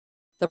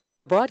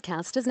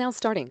Broadcast is now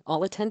starting.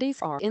 All attendees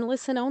are in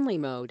listen-only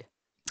mode.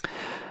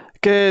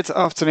 Good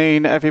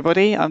afternoon,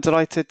 everybody. I'm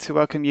delighted to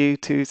welcome you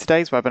to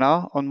today's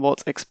webinar on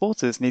what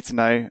exporters need to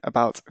know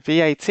about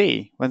VAT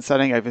when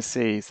selling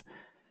overseas.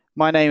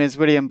 My name is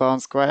William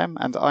Barnes-Graham,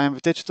 and I am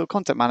the Digital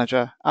Content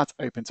Manager at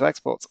Open to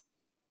Export.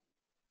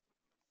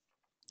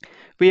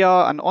 We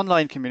are an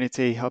online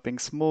community helping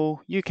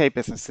small UK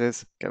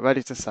businesses get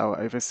ready to sell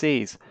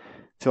overseas.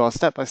 Through our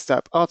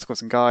step-by-step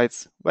articles and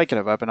guides,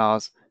 regular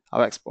webinars,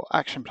 our export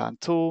action plan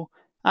tool,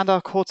 and our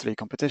quarterly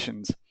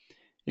competitions.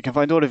 You can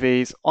find all of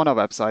these on our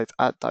website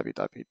at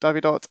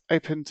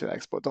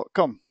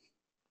www.opentoexport.com.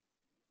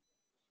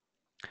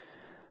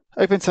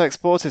 Open to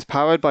Export is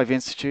powered by the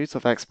Institute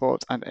of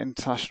Export and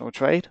International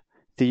Trade,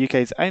 the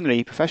UK's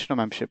only professional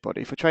membership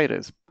body for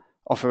traders,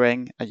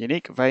 offering a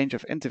unique range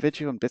of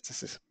individual and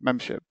business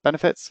membership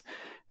benefits,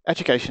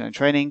 education and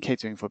training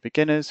catering for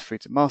beginners through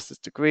to master's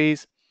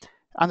degrees,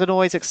 and an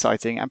always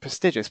exciting and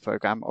prestigious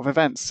programme of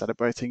events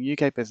celebrating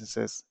UK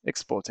businesses'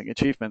 exporting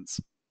achievements.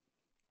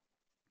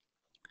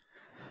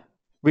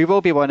 We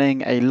will be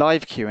running a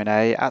live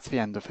Q&A at the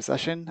end of the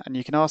session, and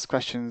you can ask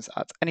questions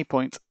at any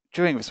point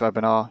during this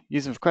webinar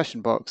using the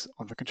question box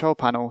on the control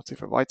panel to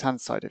the right-hand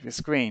side of your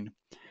screen.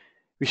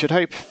 We should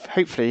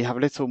hopefully have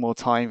a little more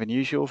time than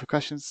usual for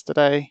questions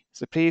today,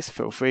 so please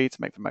feel free to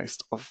make the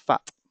most of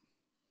that.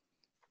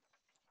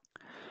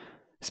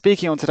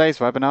 Speaking on today's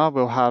webinar,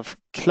 we'll have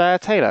Claire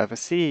Taylor, the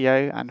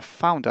CEO and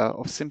founder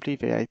of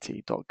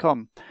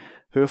simplyvat.com,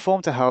 who are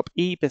formed to help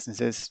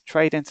e-businesses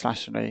trade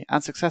internationally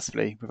and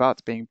successfully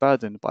without being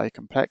burdened by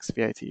complex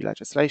VAT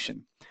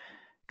legislation.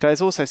 Claire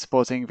is also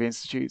supporting the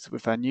Institute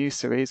with their new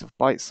series of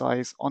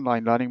bite-sized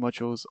online learning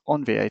modules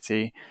on VAT,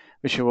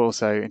 which she'll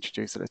also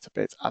introduce a little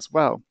bit as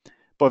well.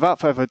 But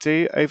without further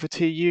ado, over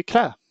to you,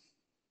 Claire.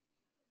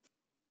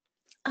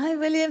 Hi,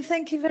 William.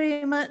 Thank you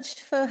very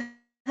much for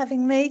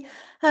having me.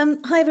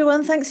 Hi,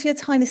 everyone. Thanks for your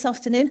time this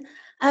afternoon.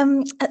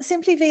 At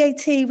Simply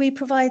VAT, we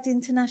provide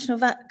international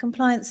VAT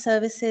compliance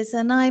services,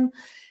 and I'm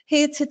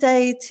here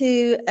today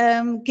to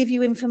give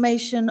you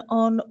information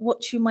on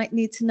what you might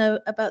need to know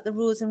about the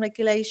rules and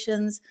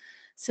regulations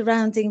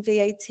surrounding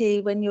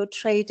VAT when you're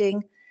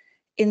trading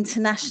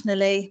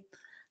internationally.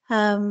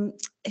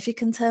 If you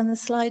can turn the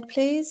slide,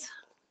 please.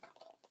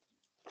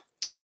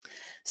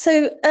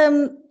 So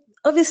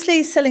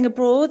obviously, selling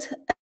abroad,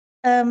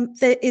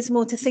 there is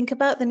more to think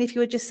about than if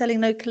you were just selling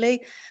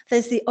locally.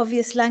 There's the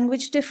obvious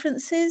language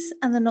differences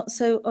and the not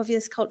so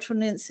obvious cultural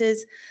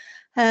nuances,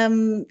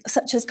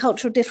 such as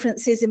cultural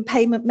differences in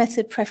payment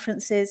method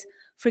preferences.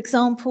 For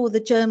example, the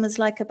Germans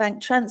like a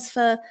bank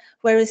transfer,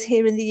 whereas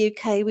here in the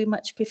UK, we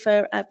much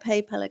prefer our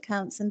PayPal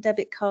accounts and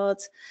debit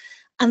cards.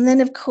 And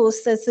then, of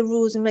course, there's the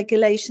rules and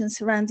regulations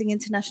surrounding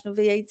international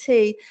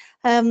VAT.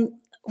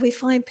 We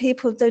find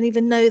people don't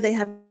even know they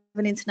have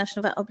an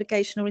international VAT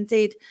obligation, or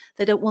indeed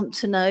they don't want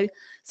to know.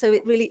 So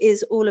it really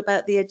is all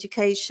about the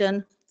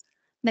education.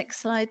 Next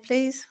slide,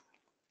 please.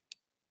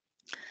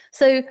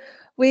 So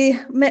we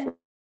met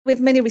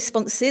with many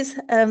responses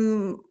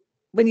when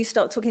you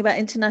start talking about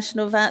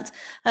international VAT,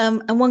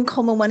 and one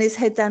common one is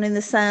head down in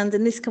the sand,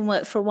 and this can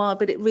work for a while,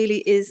 but it really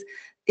is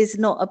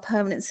not a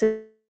permanent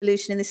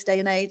solution in this day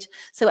and age.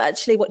 So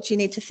actually what you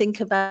need to think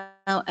about,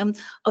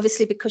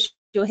 obviously because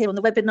you're here on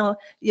the webinar,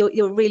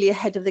 you're really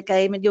ahead of the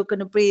game, and you're going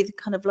to breathe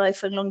kind of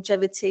life and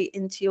longevity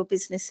into your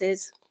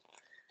businesses.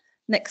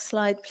 Next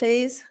slide,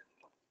 please.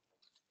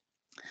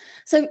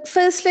 So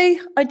firstly,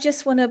 I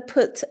just want to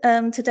put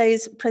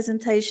today's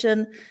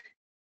presentation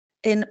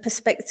in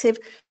perspective.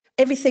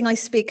 Everything I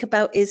speak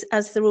about is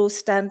as the rules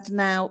stand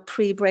now,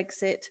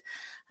 pre-Brexit.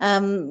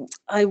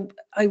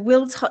 I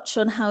will touch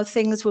on how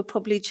things will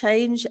probably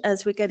change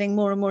as we're getting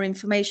more and more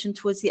information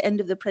towards the end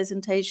of the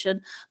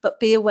presentation, but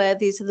be aware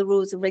these are the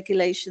rules and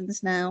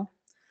regulations now.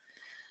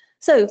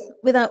 So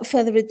without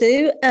further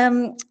ado,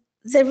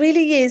 there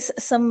really is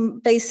some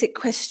basic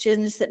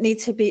questions that need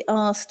to be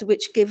asked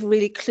which give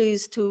really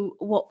clues to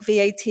what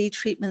VAT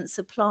treatments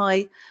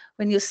apply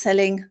when you're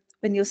selling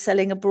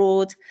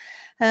abroad.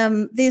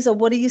 These are: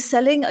 what are you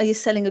selling? Are you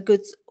selling a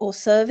good or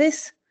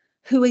service?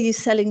 Who are you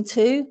selling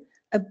to?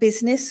 A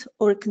business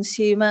or a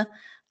consumer?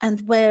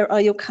 And where are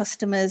your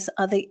customers?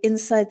 Are they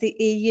inside the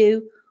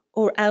EU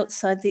or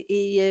outside the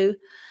EU?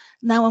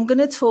 Now I'm going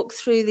to talk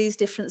through these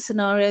different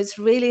scenarios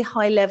really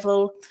high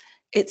level.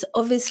 It's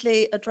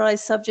obviously a dry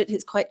subject,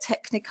 it's quite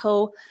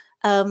technical,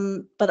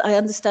 but I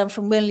understand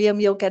from William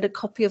you'll get a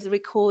copy of the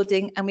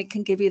recording and we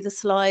can give you the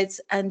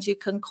slides, and you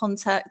can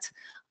contact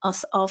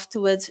us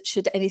afterwards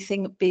should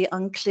anything be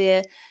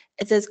unclear.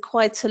 There's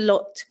quite a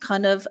lot to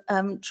kind of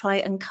try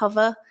and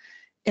cover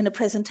in a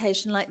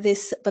presentation like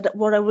this, but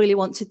what I really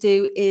want to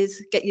do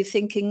is get you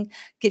thinking,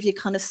 give you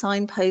kind of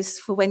signposts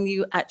for when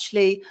you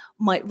actually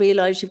might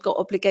realize you've got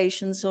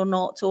obligations or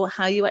not, or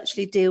how you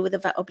actually deal with the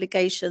VAT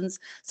obligations.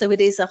 So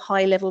it is a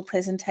high level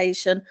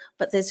presentation,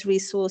 but there's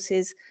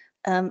resources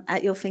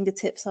at your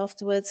fingertips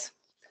afterwards.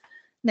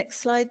 Next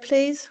slide,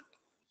 please.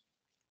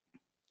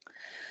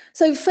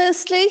 So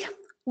firstly,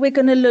 we're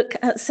going to look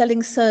at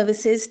selling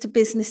services to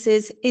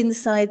businesses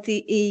inside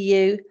the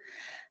EU.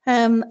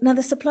 Now,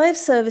 the supply of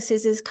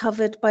services is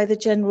covered by the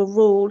general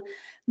rule.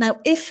 Now,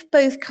 if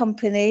both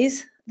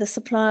companies, the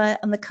supplier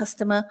and the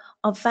customer,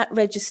 are VAT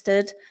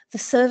registered, the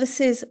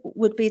services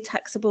would be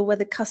taxable where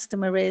the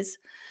customer is.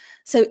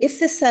 So if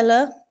the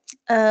seller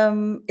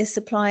is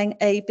supplying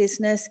a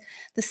business,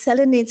 the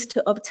seller needs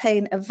to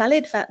obtain a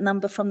valid VAT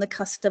number from the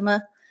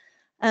customer.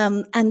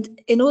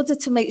 And in order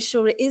to make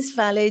sure it is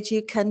valid,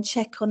 you can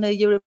check on a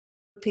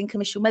European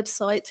Commission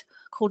website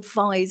called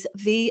VIES,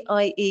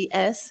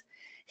 VIES.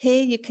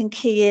 Here you can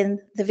key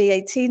in the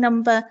VAT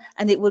number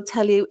and it will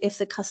tell you if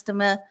the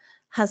customer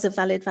has a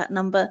valid VAT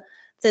number.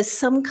 There's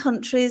some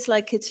countries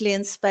like Italy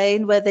and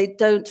Spain where they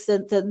don't,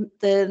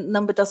 the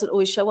number doesn't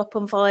always show up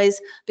on VIES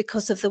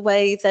because of the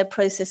way their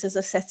processes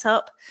are set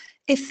up.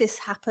 If this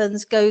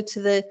happens, go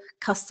to the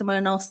customer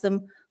and ask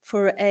them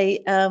for a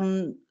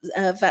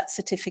VAT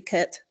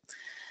certificate.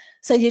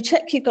 So you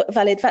check you've got a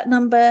valid VAT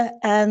number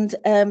and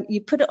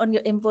you put it on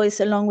your invoice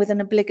along with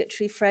an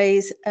obligatory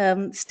phrase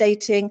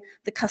stating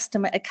the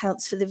customer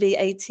accounts for the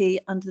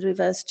VAT under the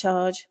reverse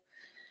charge.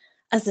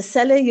 As the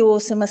seller, you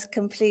also must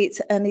complete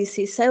an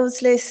EC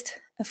sales list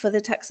for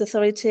the tax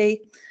authority,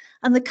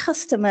 and the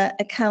customer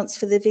accounts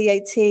for the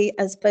VAT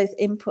as both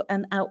input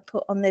and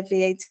output on their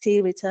VAT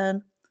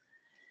return.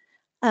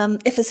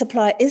 If a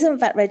supplier isn't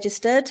VAT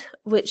registered,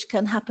 which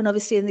can happen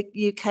obviously in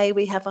the UK,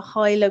 we have a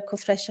high local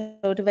threshold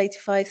of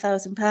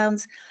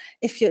 £85,000.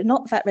 If you're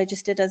not VAT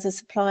registered as a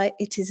supplier,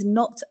 it is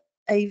not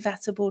a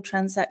VATable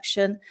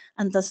transaction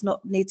and does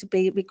not need to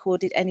be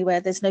recorded anywhere.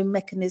 There's no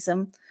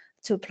mechanism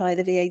to apply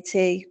the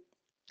VAT.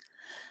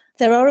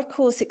 There are, of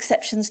course,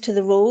 exceptions to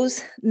the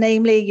rules,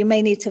 namely you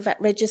may need to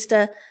VAT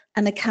register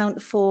and account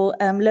for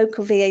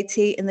local VAT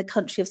in the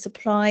country of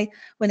supply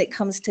when it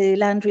comes to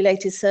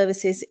land-related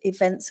services,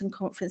 events and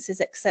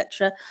conferences,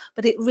 etc.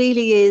 But it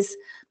really is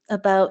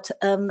about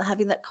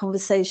having that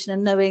conversation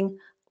and knowing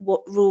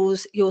what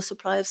rules your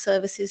supply of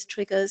services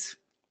triggers.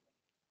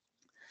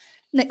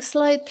 Next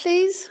slide,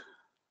 please.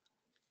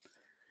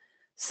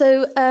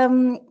 So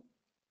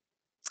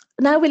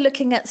now we're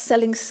looking at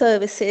selling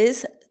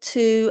services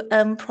to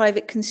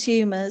private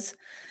consumers.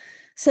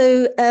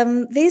 So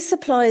these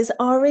suppliers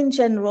are in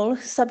general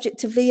subject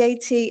to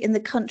VAT in the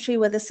country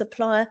where the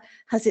supplier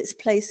has its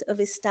place of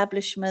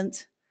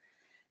establishment.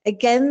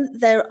 Again,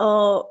 there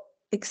are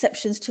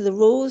exceptions to the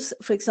rules.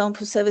 For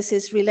example,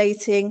 services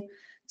relating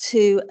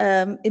to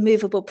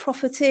immovable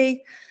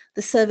property.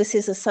 The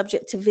services are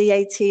subject to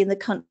VAT in the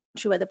country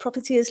where the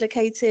property is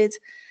located,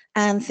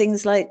 and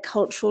things like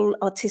cultural,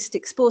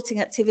 artistic,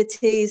 sporting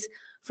activities.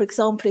 For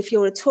example, if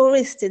you're a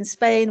tourist in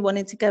Spain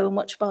wanting to go and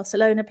watch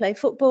Barcelona play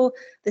football,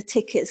 the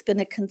ticket's going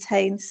to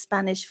contain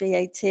Spanish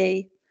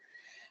VAT.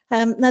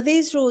 Now,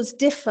 these rules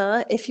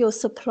differ if you're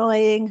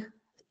supplying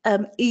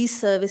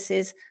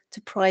e-services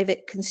to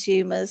private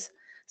consumers.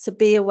 So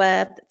be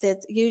aware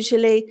that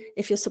usually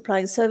if you're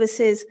supplying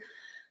services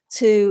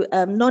to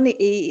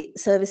non-e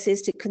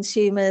services to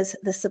consumers,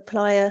 the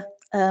supplier,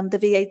 the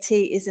VAT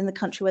is in the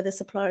country where the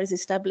supplier is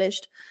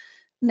established.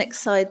 Next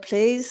slide,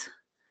 please.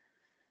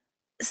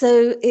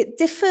 So it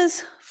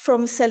differs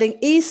from selling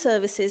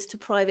e-services to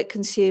private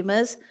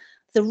consumers.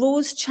 The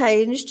rules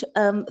changed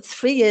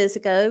 3 years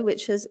ago,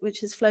 which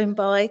has flown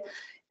by.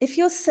 If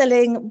you're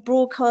selling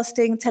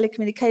broadcasting,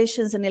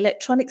 telecommunications and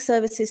electronic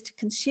services to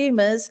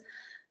consumers,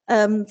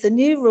 the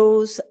new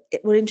rules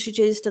were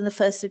introduced on the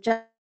 1st of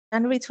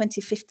January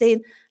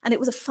 2015, and it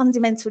was a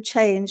fundamental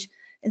change.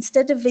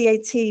 Instead of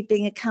VAT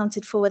being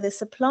accounted for where the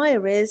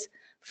supplier is,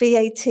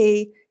 VAT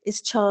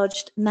is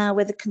charged now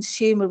where the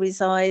consumer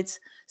resides.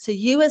 So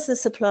you as the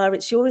supplier,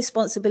 it's your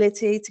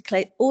responsibility to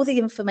collect all the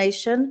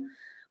information,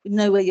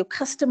 know where your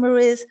customer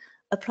is,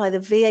 apply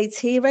the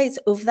VAT rate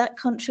of that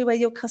country where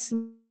your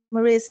customer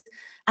is,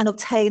 and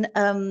obtain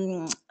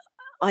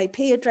IP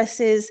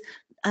addresses,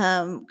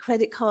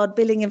 credit card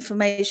billing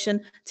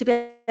information to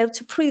be able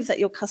to prove that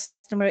your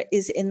customer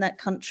is in that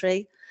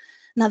country.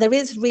 Now, there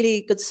is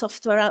really good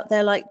software out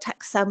there like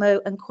Taxamo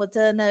and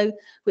Quaderno,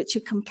 which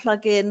you can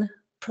plug in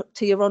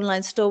to your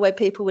online store where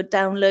people would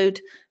download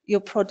your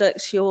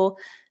products, your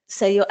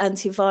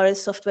antivirus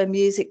software,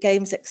 music,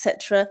 games,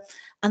 etc.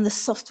 And the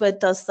software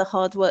does the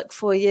hard work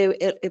for you.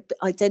 It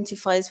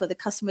identifies where the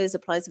customer is,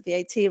 applies the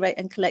VAT rate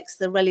and collects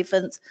the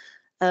relevant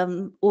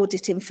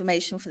audit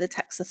information for the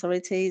tax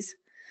authorities.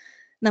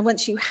 Now,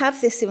 once you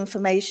have this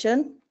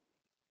information,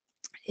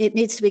 it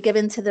needs to be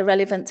given to the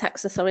relevant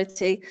tax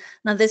authority.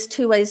 Now, there's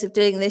two ways of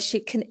doing this.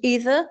 You can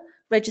either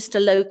register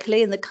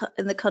locally in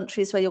the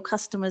countries where your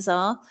customers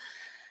are,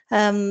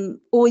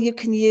 or you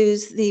can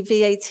use the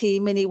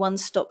VAT Mini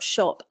One-Stop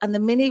Shop. And the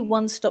Mini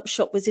One-Stop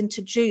Shop was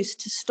introduced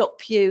to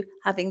stop you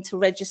having to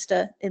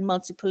register in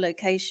multiple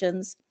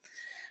locations.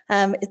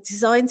 It's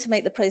designed to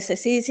make the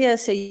process easier.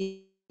 So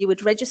you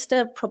would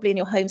register probably in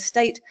your home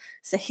state.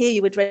 So here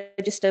you would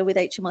register with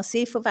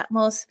HMRC for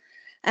VATMOS.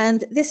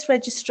 And this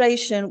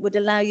registration would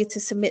allow you to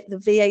submit the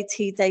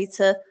VAT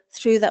data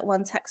through that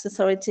one tax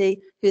authority,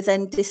 who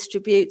then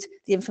distribute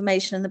the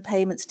information and the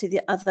payments to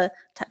the other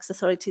tax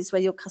authorities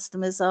where your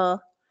customers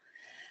are.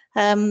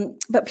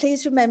 But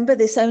please remember,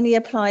 this only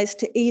applies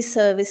to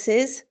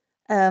e-services,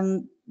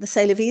 the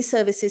sale of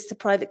e-services to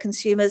private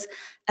consumers,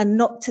 and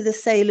not to the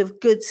sale of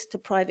goods to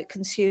private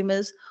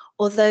consumers,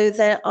 although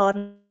there are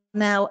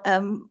now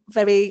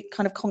very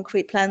kind of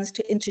concrete plans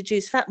to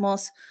introduce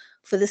VATMOS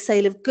for the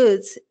sale of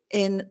goods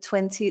in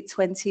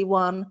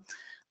 2021.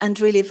 And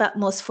really,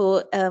 VATMOS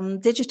for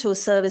digital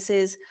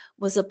services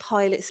was a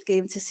pilot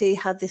scheme to see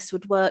how this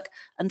would work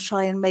and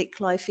try and make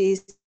life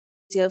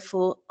easier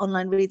for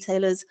online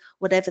retailers,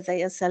 whatever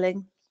they are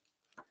selling.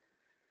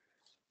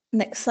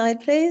 Next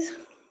slide, please.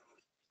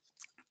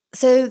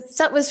 So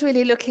that was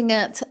really looking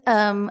at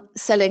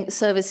selling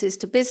services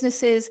to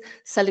businesses,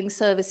 selling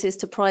services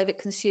to private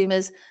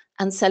consumers,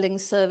 and selling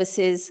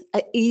services,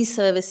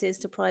 e-services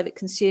to private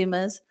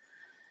consumers.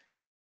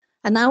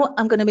 And now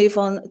I'm going to move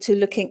on to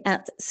looking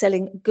at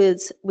selling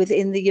goods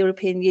within the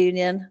European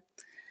Union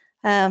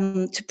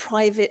to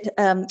private,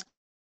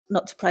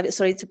 not to private,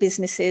 sorry, to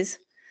businesses.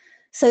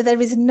 So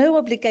there is no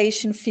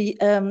obligation for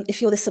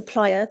if you're the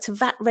supplier to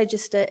VAT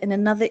register in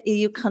another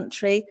EU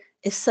country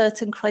if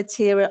certain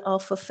criteria are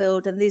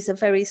fulfilled, and these are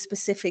very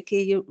specific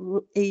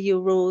EU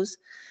rules.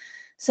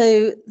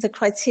 So the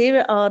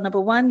criteria are: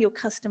 number one, your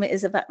customer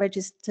is a VAT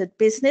registered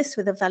business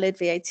with a valid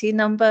VAT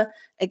number.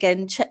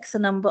 Again, check the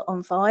number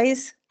on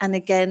VISE. And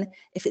again,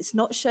 if it's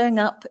not showing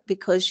up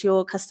because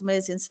your customer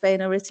is in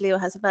Spain or Italy or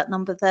has a VAT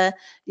number there,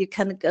 you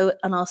can go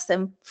and ask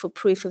them for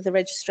proof of the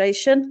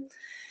registration.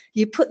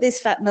 You put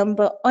this VAT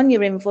number on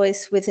your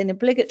invoice with an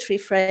obligatory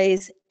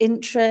phrase,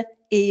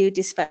 intra-EU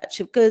dispatch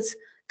of goods,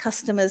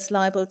 customers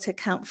liable to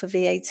account for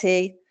VAT.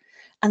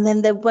 And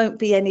then there won't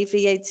be any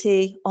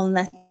VAT on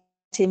that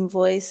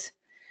invoice.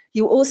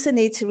 You also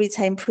need to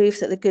retain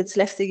proof that the goods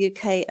left the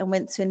UK and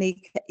went to an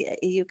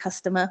EU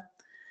customer.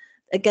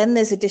 Again,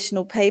 there's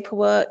additional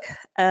paperwork,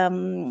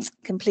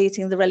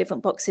 completing the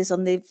relevant boxes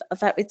on the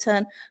VAT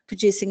return,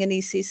 producing an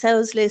EC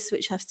sales list,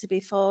 which has to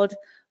be filed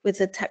with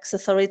the tax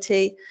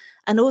authority.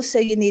 And also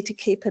you need to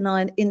keep an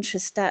eye on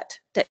intrastat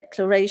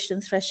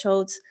declaration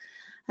thresholds,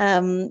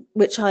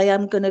 which I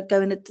am going to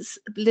go in a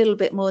little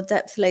bit more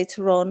depth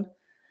later on.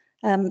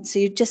 So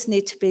you just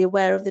need to be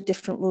aware of the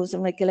different rules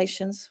and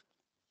regulations.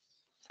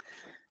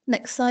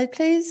 Next slide,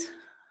 please.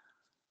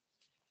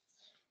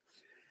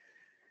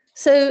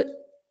 So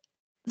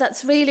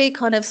that's really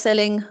kind of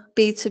selling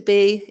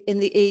B2B in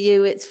the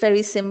EU. It's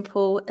very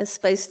simple. It's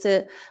supposed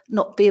to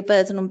not be a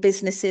burden on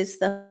businesses.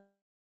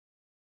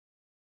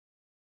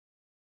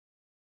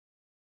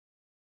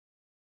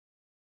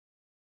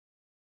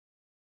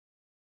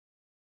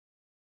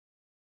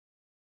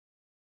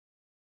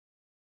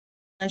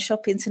 And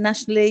shop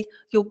internationally,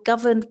 you're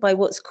governed by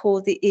what's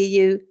called the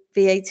EU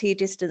VAT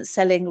distance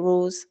selling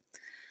rules.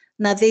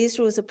 Now, these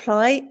rules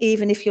apply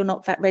even if you're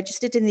not VAT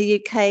registered in the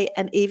UK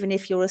and even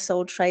if you're a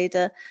sole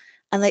trader.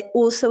 And they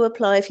also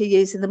apply if you're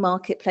using the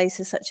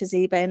marketplaces such as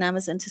eBay and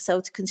Amazon to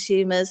sell to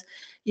consumers.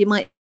 You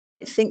might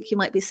think you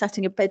might be sat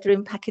in your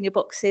bedroom packing your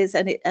boxes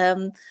and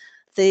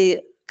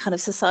the kind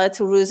of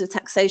societal rules of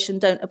taxation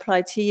don't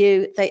apply to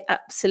you. They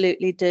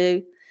absolutely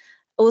do.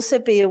 Also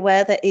be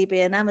aware that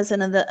eBay and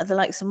Amazon and the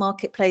likes of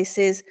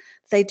marketplaces,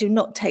 they do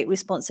not take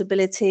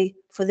responsibility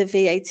for the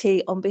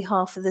VAT on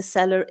behalf of the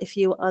seller if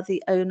you are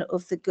the owner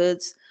of the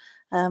goods.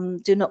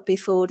 Do not be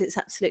fooled, it's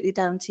absolutely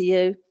down to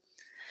you.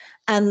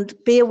 And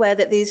be aware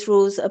that these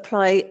rules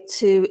apply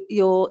to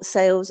your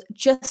sales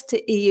just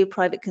to EU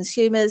private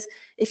consumers.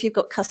 If you've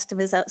got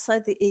customers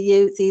outside the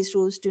EU, these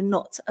rules do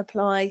not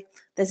apply.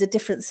 There's a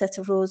different set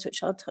of rules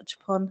which I'll touch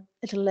upon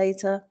a little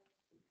later.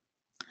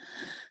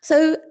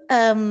 So,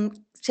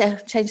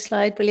 change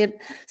slide, brilliant.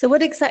 So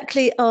what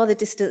exactly are the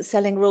distance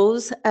selling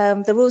rules?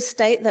 The rules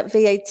state that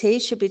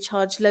VAT should be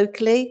charged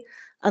locally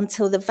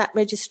until the VAT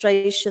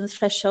registration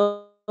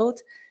threshold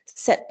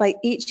set by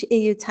each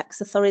EU tax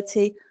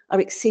authority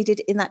are exceeded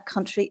in that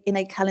country in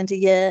a calendar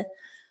year.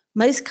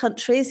 Most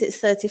countries, it's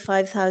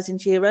 35,000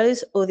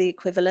 euros or the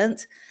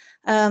equivalent.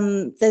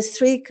 There's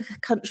 3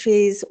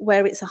 countries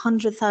where it's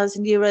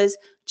 100,000 euros,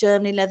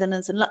 Germany,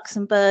 Netherlands and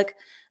Luxembourg.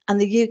 And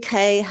the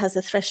UK has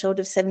a threshold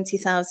of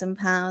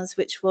 £70,000,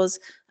 which was,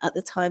 at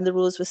the time the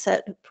rules were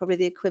set, probably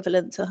the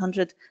equivalent to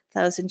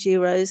 100,000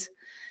 euros.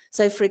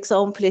 So, for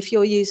example, if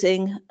you're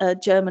using a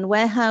German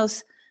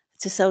warehouse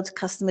to sell to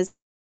customers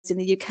in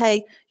the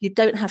UK, you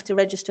don't have to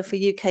register for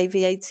UK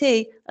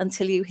VAT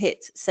until you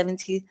hit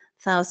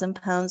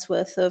 £70,000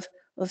 worth of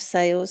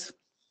sales.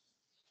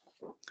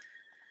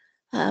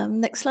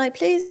 Next slide,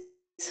 please.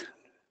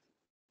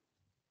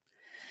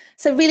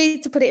 So really,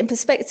 to put it in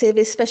perspective,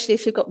 especially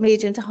if you've got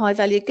medium to high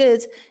value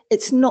goods,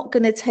 it's not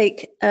going to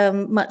take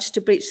much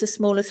to breach the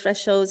smaller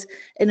thresholds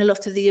in a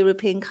lot of the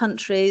European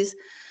countries.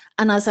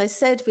 And as I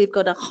said, we've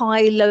got a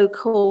high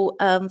local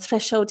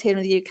threshold here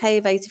in the UK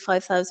of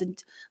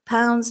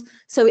 £85,000.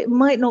 So it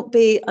might not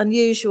be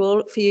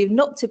unusual for you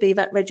not to be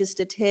VAT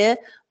registered here,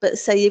 but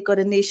say you've got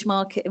a niche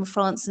market in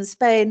France and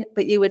Spain,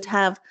 but you would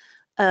have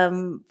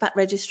VAT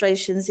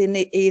registrations in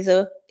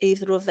either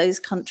of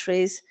those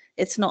countries.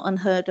 It's not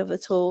unheard of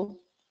at all.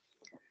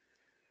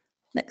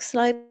 Next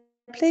slide,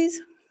 please.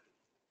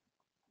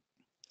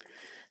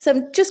 So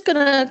I'm just going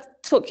to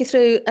talk you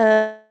through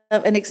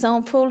an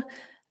example.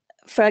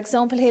 For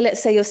example, here,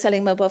 let's say you're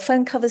selling mobile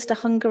phone covers to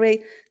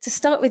Hungary. To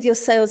start with, your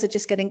sales are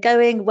just getting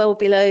going, well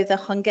below the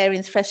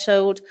Hungarian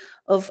threshold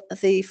of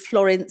the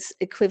florins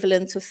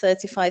equivalent of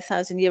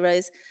 35,000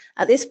 euros.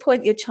 At this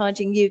point, you're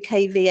charging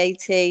UK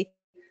VAT,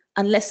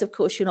 unless, of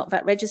course, you're not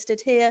VAT registered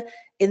here.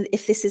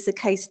 If this is the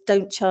case,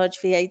 don't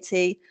charge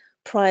VAT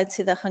prior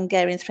to the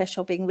Hungarian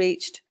threshold being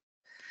reached.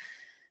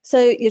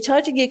 So you're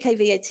charging UK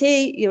VAT,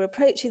 you're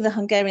approaching the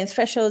Hungarian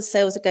threshold,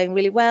 sales are going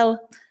really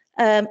well,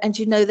 and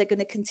you know they're going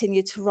to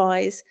continue to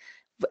rise.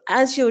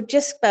 As you're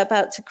just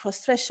about to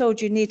cross threshold,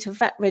 you need to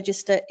VAT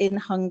register in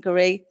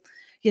Hungary.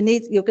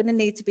 You're going to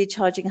need to be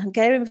charging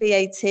Hungarian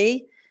VAT,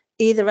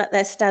 either at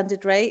their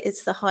standard rate,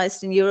 it's the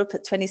highest in Europe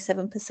at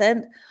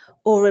 27%,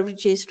 or a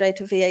reduced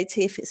rate of VAT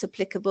if it's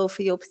applicable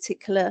for your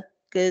particular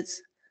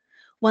goods.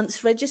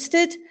 Once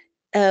registered,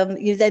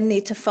 you then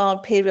need to file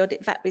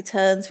periodic VAT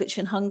returns, which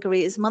in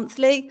Hungary is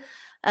monthly.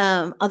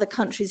 Other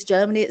countries,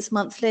 Germany, it's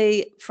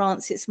monthly.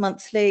 France, it's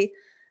monthly.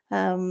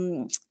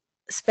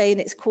 Spain,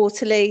 it's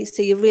quarterly.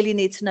 So you really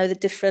need to know the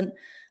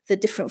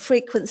different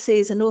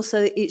frequencies, and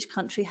also each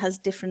country has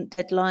different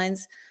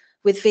deadlines.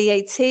 With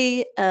VAT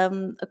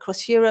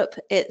across Europe,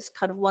 it's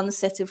kind of one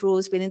set of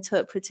rules being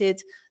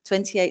interpreted,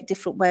 28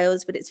 different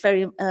ways, but it's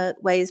very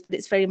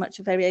much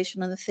a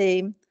variation on the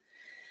theme.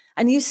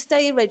 And you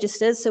stay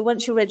registered. So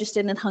once you're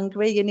registered in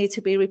Hungary, you need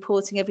to be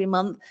reporting every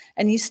month,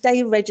 and you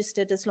stay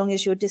registered as long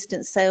as your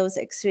distance sales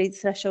exceed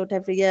threshold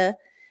every year.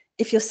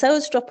 If your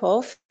sales drop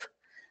off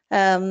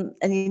and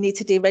you need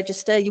to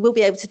deregister, you will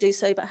be able to do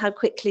so, but how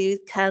quickly you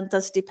can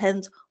does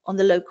depend on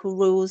the local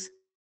rules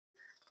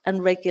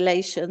and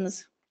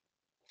regulations.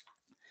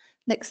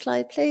 Next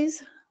slide,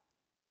 please.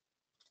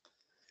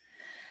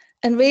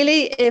 And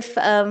really, if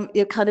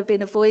you've kind of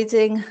been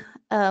avoiding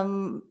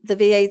the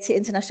VAT,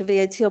 international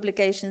VAT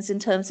obligations in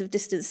terms of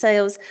distance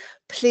sales,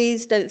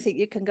 please don't think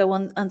you can go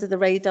on under the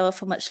radar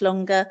for much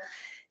longer.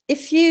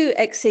 If you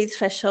exceed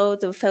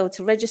threshold or fail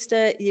to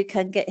register, you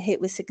can get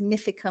hit with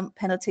significant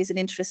penalties and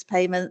interest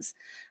payments.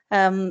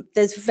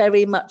 There's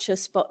very much a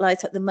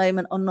spotlight at the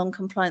moment on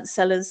non-compliant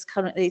sellers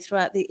currently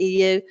throughout the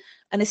EU,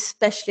 and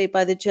especially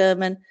by the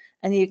German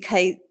and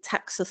UK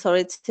tax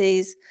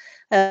authorities.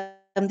 The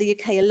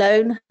UK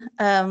alone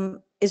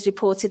is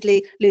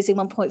reportedly losing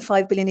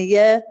 1.5 billion a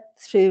year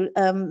through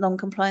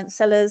non-compliant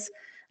sellers,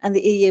 and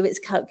the EU, it's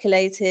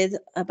calculated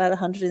about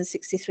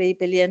 163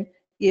 billion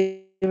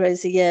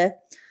euros a year.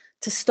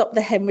 To stop the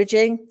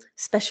hemorrhaging,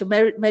 special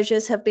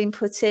measures have been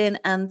put in,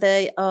 and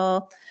they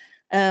are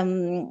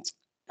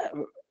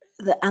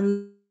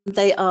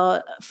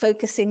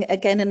focusing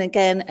again and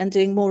again and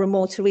doing more and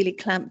more to really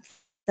clamp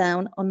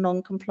down on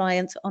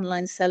non-compliant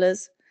online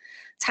sellers.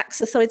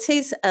 Tax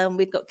authorities,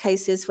 we've got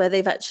cases where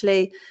they've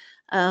actually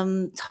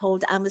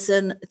told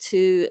Amazon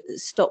to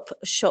stop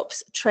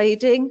shops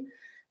trading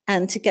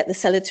and to get the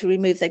seller to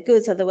remove their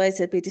goods, otherwise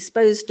they'd be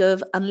disposed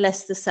of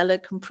unless the seller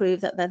can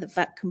prove that they're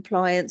VAT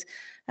compliant.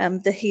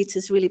 The heat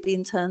has really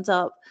been turned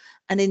up.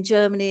 And in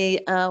Germany,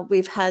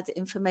 we've had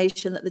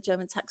information that the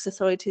German tax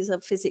authorities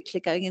are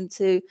physically going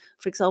into,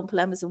 for example,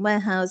 Amazon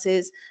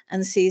warehouses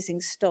and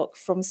seizing stock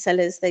from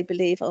sellers they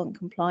believe aren't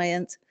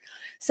compliant.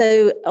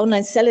 So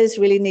online sellers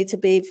really need to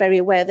be very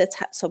aware of their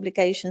tax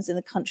obligations in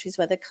the countries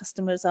where their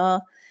customers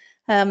are.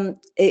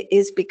 It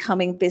is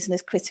becoming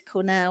business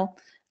critical now.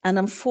 And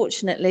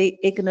unfortunately,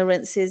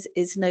 ignorance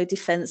is no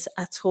defense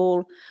at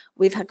all.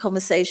 We've had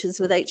conversations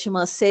with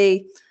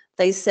HMRC.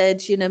 They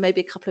said, you know,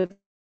 maybe a couple of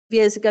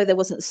years ago, there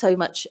wasn't so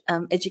much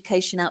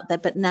education out there,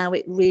 but now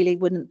it really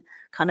wouldn't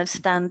kind of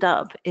stand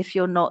up if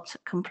you're not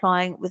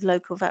complying with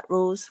local VAT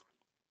rules.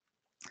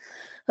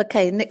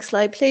 Okay, next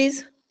slide,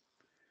 please.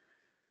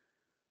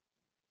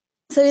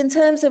 So in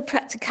terms of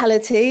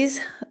practicalities,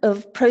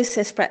 of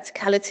process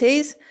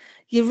practicalities,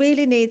 you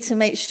really need to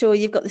make sure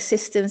you've got the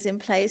systems in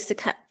place to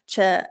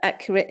capture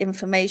accurate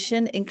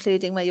information,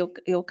 including where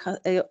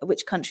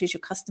which countries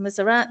your customers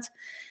are at.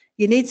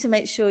 You need to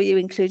make sure you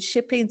include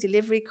shipping,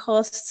 delivery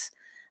costs,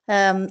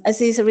 as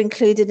these are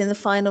included in the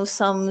final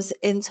sums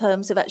in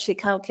terms of actually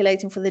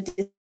calculating for the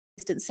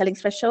distance selling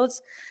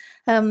thresholds.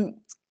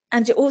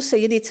 And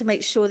you need to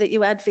make sure that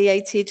you add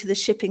VAT to the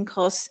shipping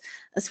costs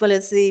as well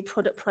as the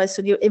product price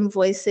on your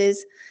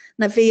invoices.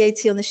 Now,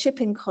 VAT on the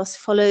shipping cost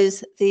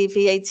follows the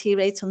VAT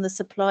rate on the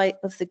supply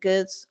of the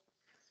goods.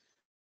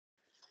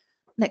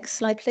 Next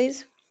slide,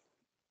 please.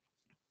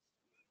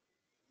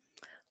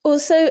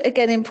 Also,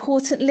 again,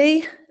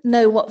 importantly,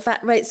 know what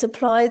VAT rates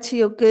apply to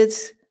your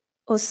goods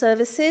or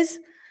services.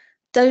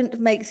 Don't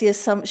make the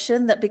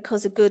assumption that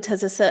because a good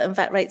has a certain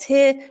VAT rate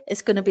here,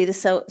 it's going to be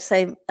the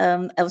same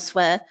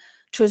elsewhere.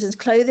 Children's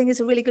clothing is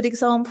a really good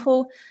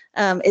example.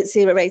 It's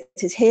zero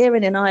rated here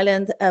and in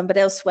Ireland, but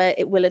elsewhere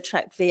it will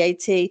attract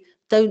VAT.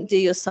 Don't do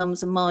your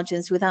sums and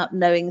margins without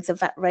knowing the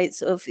VAT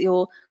rates of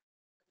your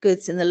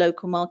goods in the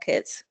local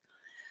markets.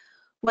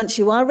 Once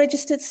you are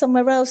registered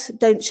somewhere else,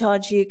 don't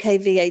charge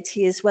UK VAT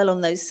as well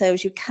on those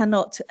sales. You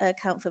cannot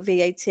account for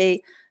VAT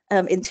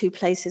in two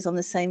places on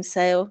the same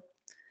sale.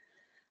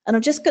 And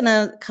I'm just going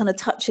to kind of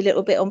touch a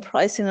little bit on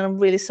pricing, and I'm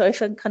really sorry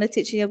if I'm kind of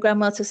teaching your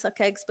grandma to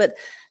suck eggs, but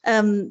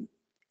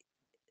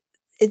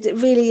it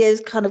really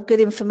is kind of good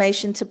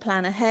information to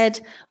plan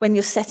ahead when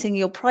you're setting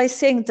your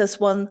pricing. Does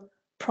one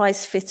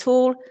price fit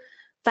all?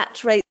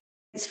 VAT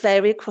rates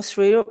vary across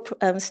Europe,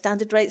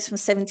 standard rates from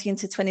 17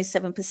 to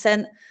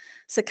 27%.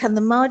 So can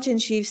the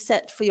margins you've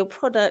set for your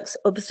products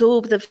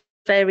absorb the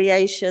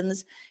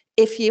variations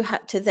if you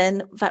had to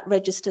then VAT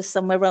register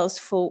somewhere else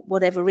for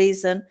whatever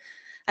reason?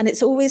 And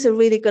it's always a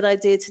really good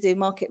idea to do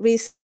market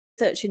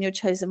research in your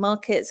chosen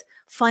markets,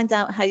 find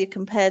out how you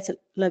compare to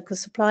local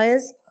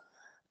suppliers,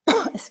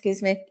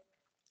 excuse me,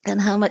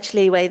 and how much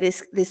leeway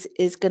this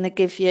is going to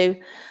give you.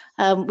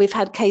 We've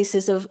had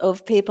cases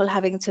of people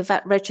having to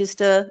VAT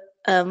register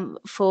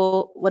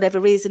for whatever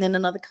reason in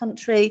another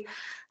country,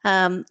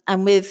 and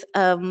with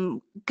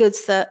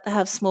goods that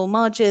have small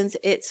margins,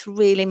 it's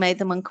really made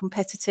them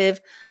uncompetitive,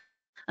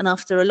 and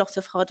after a lot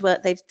of hard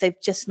work,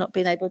 they've just not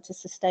been able to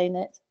sustain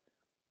it.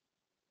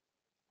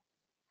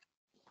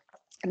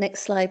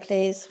 Next slide,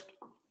 please.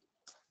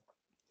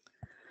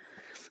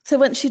 So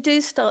once you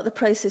do start the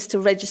process to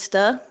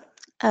register,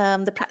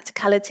 the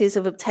practicalities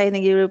of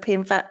obtaining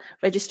European VAT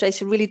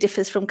registration really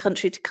differs from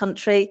country to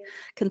country.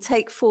 Can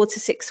take 4 to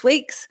 6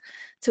 weeks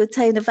to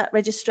attain a VAT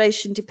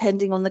registration,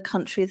 depending on the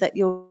country that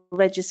you're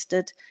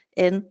registering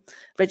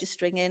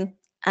in.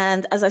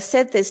 And as I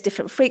said, there's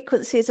different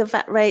frequencies of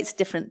VAT rates,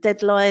 different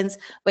deadlines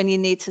when you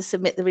need to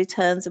submit the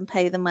returns and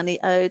pay the money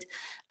owed.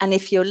 And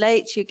if you're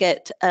late, you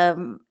get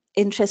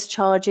interest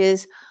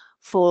charges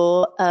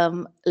for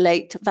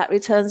late VAT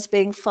returns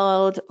being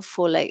filed,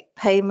 for late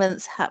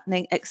payments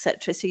happening,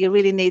 etc. So you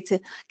really need to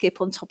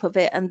keep on top of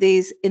it. And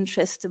these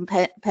interest and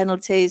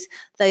penalties,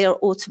 they are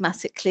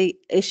automatically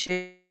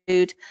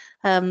issued,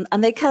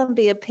 and they can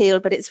be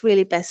appealed, but it's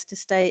really best to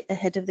stay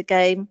ahead of the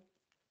game.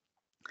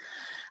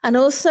 And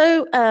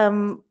also,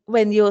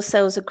 when your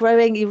sales are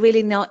growing, you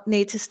really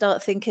need to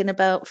start thinking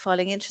about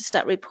filing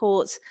Intrastat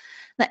reports.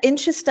 Now,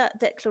 Intrastat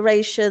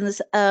declarations,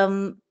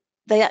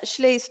 they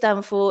actually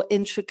stand for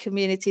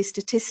intra-community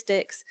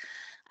statistics,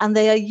 and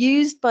they are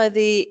used by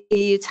the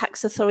EU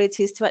tax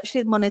authorities to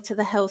actually monitor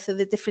the health of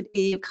the different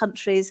EU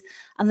countries.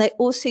 And they're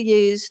also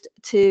used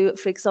to,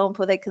 for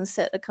example, they can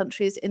set a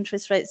country's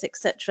interest rates,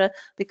 etc.,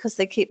 because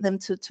they keep them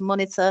to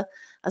monitor,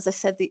 as I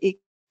said, the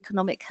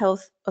economic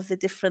health of the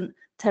different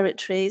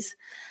territories.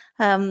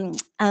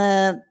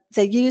 They're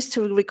used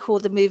to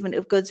record the movement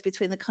of goods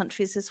between the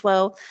countries as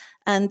well.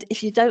 And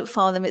if you don't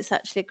file them, it's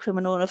actually a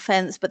criminal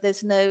offence, but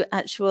there's no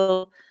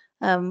actual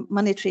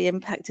monetary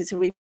impact. It's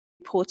a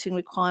reporting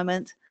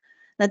requirement.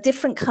 Now,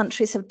 different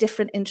countries have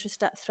different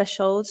Intrastat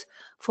thresholds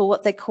for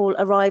what they call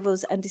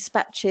arrivals and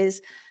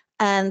dispatches.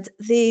 And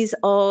these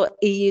are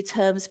EU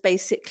terms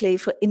basically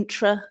for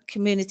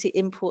intra-community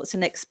imports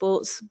and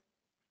exports.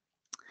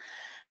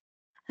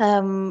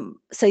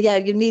 So yeah,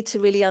 you need to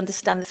really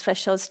understand the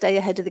thresholds, stay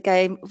ahead of the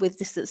game with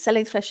distance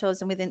selling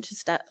thresholds and with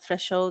Intrastat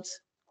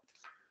thresholds.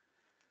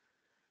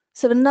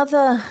 So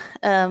another,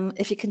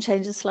 if you can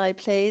change the slide,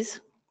 please.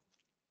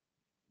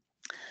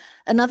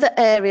 Another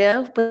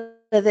area where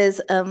there's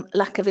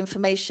lack of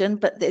information,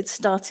 but it's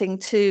starting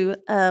to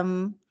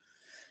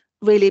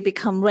really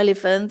become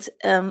relevant,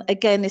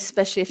 again,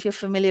 especially if you're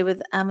familiar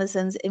with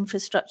Amazon's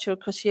infrastructure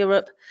across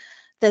Europe,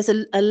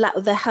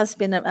 there has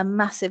been a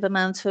massive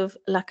amount of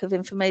lack of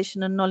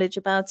information and knowledge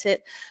about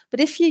it. But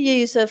if you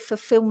use a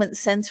fulfillment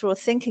center or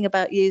thinking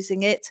about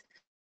using it,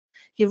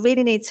 you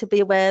really need to be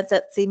aware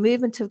that the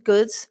movement of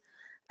goods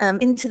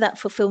into that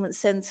fulfillment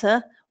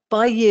center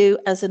by you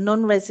as a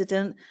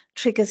non-resident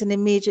triggers an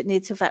immediate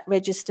need to VAT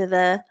register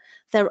there.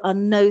 There are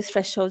no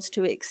thresholds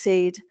to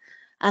exceed.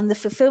 And the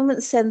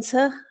fulfillment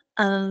center,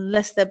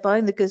 unless they're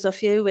buying the goods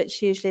off you,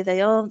 which usually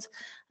they aren't,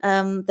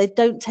 they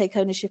don't take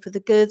ownership of the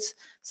goods.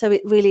 So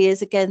it really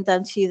is, again,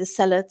 down to you, the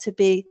seller, to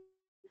be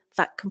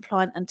VAT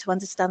compliant and to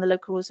understand the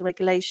local rules and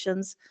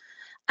regulations.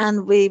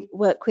 And we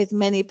work with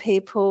many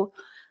people.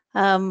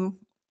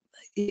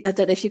 I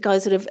don't know if you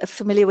guys are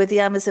familiar with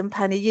the Amazon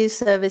Pan EU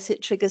service.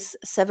 It triggers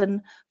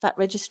 7 VAT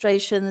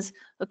registrations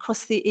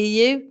across the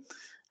EU.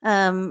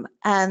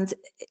 And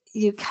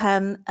you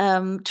can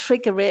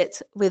trigger it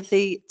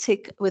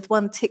with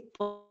one tick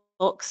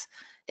box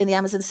in the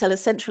Amazon Seller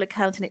Central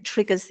account, and it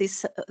triggers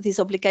these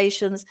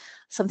obligations,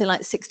 something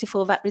like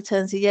 64 VAT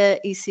returns a year,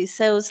 EC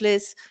sales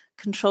lists,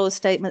 control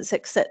statements,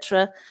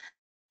 etc.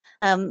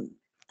 And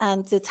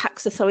the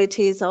tax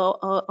authorities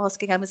are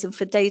asking Amazon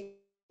for data,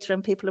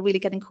 and people are really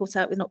getting caught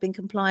out with not being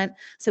compliant.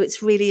 So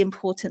it's really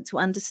important to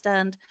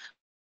understand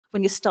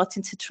when you're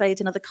starting to trade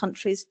in other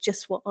countries,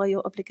 just what are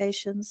your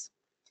obligations.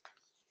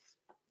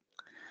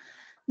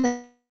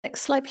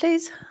 Next slide,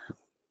 please.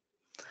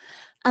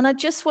 And I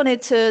just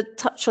wanted to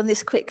touch on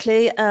this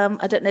quickly.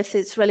 I don't know if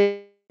it's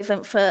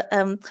relevant for,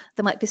 there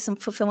might be some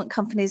fulfillment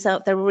companies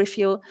out there, or if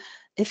you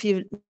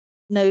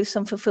know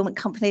some fulfillment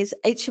companies.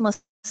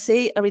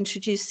 HMRC are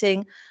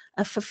introducing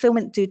a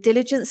fulfillment due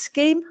diligence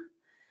scheme.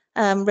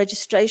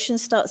 Registration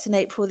starts in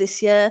April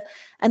this year,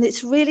 and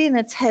it's really an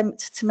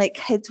attempt to make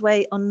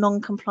headway on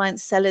non-compliant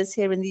sellers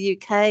here in the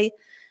UK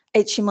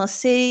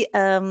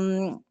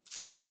HMRC,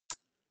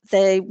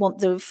 they want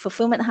the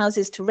fulfillment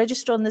houses to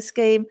register on the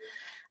scheme,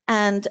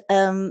 and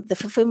the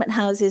fulfillment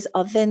houses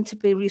are then to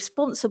be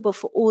responsible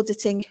for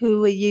auditing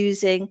who are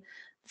using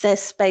their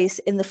space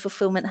in the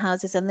fulfillment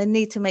houses, and they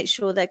need to make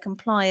sure they're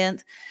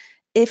compliant.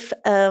 If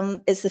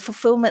it's the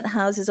fulfillment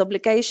house's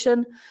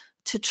obligation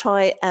to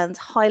try and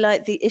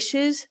highlight the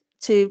issues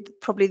to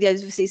probably the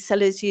overseas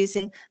sellers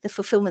using the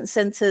fulfillment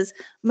centres,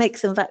 make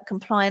them VAT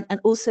compliant, and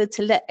also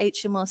to let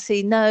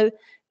HMRC know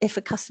if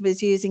a customer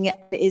is using it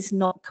is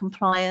not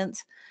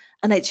compliant.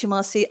 And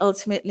HMRC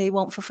ultimately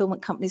want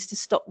fulfillment companies to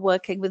stop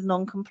working with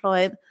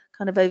non-compliant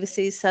kind of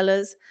overseas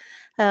sellers.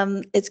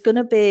 It's going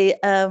to be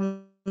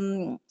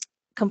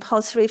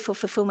compulsory for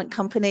fulfillment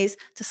companies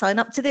to sign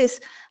up to this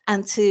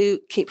and to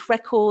keep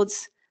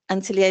records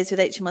and to liaise with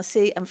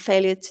HMRC, and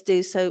failure to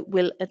do so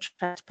will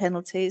attract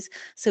penalties.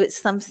 So it's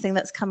something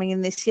that's coming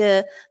in this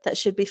year that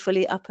should be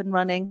fully up and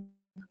running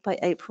by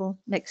April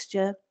next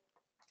year.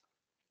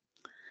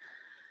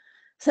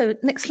 So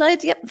next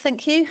slide. Yep,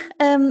 thank you.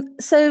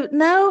 So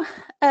now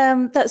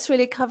that's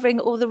really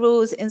covering all the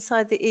rules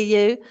inside the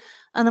EU.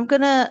 And I'm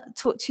going to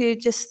talk to you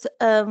just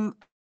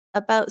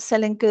about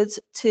selling goods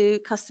to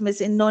customers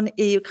in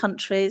non-EU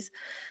countries.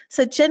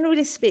 So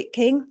generally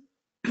speaking,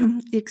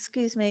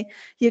 excuse me,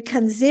 you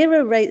can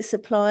zero rate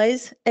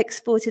supplies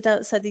exported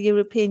outside the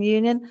European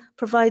Union,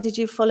 provided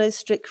you follow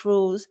strict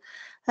rules.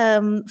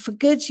 For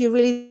goods, you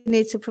really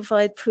need to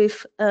provide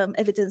proof,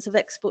 evidence of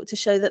export to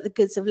show that the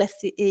goods have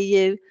left the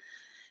EU.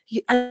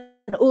 And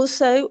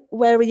also,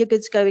 where are your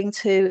goods going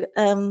to?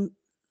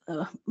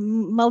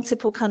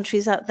 Multiple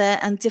countries out there,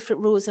 and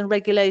different rules and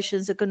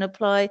regulations are going to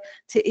apply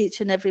to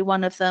each and every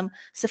one of them.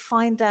 So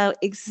find out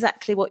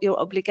exactly what your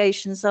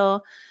obligations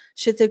are.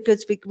 Should the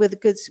goods be with the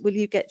goods, will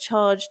you get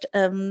charged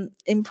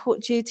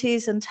import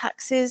duties and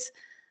taxes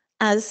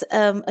as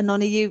a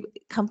non-EU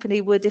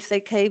company would if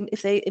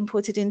they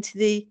imported into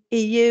the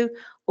EU?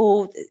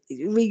 Or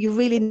you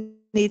really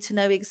need to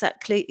know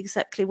exactly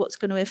what's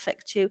going to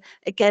affect you,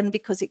 again,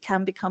 because it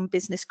can become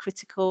business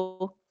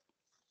critical.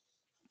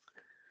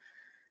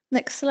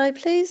 Next slide,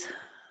 please.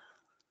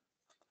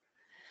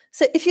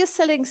 So if you're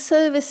selling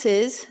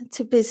services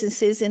to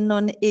businesses in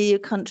non-EU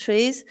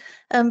countries,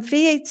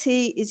 VAT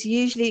is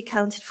usually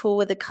accounted for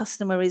where the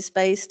customer is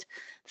based.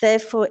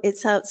 Therefore,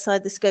 it's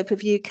outside the scope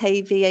of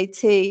UK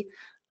VAT,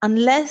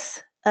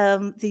 unless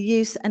the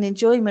use and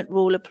enjoyment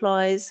rule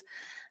applies.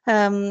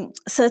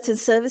 Certain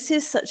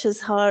services, such as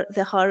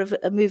the hire of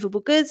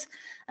movable goods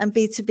and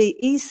B2B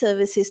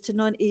e-services to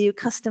non-EU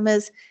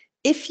customers,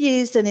 if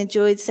used and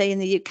enjoyed, say, in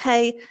the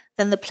UK,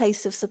 then the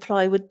place of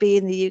supply would be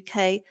in the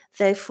UK.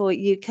 Therefore,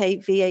 UK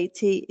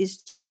VAT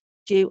is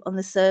due on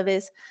the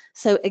service.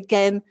 So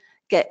again,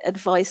 get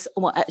advice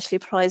on what actually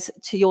applies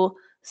to your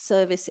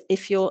service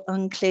if you're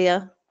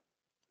unclear.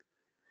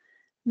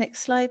 Next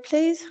slide,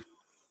 please.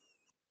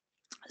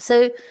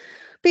 So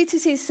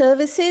B2C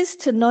services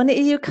to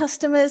non-EU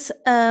customers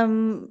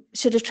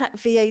should attract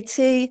VAT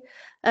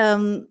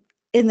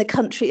in the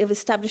country of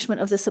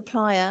establishment of the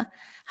supplier.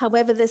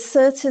 However, there's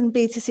certain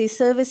B2C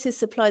services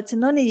supplied to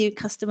non-EU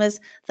customers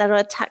that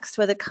are taxed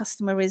where the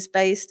customer is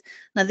based.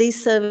 Now,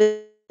 these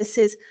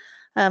services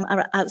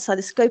are outside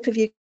the scope of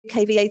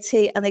UK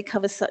VAT, and they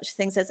cover such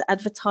things as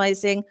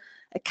advertising,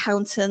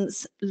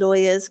 accountants,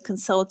 lawyers,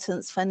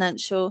 consultants,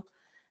 financial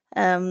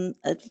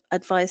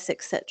advice,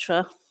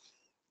 etc.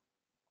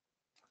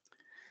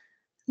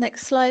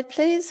 Next slide,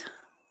 please.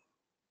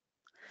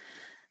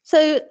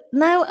 So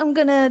now I'm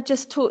going to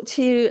just talk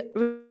to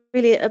you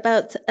really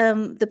about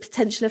the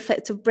potential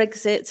effect of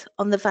Brexit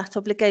on the VAT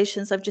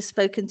obligations I've just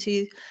spoken to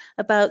you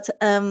about.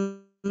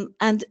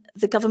 And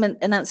the government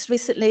announced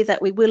recently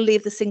that we will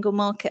leave the single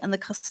market and the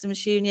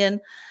customs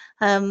union.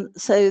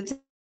 So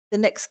the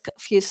next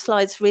few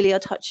slides really are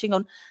touching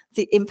on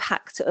the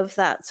impact of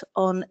that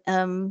on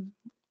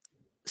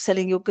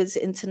selling your goods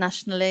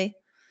internationally.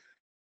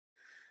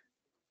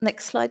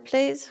 Next slide,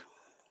 please.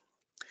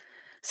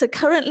 So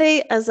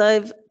currently, as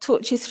I've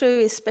talked you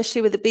through,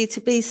 especially with the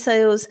B2B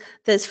sales,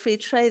 there's free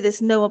trade,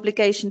 there's no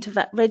obligation to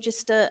VAT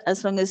register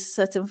as long as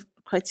certain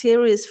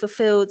criteria is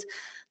fulfilled.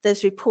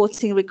 There's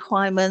reporting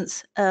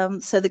requirements,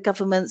 so the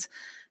governments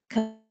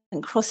can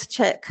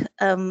cross-check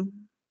and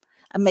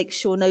make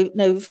sure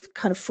no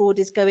kind of fraud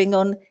is going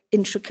on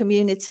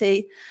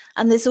intra-community.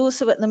 And there's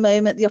also at the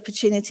moment the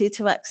opportunity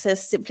to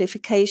access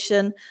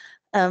simplification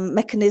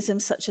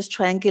mechanisms such as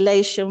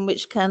triangulation,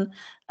 which can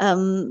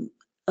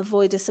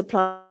avoid a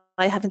supply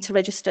having to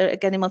register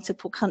again in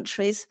multiple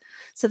countries.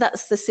 So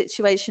that's the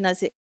situation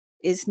as it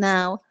is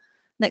now.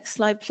 Next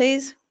slide,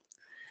 please.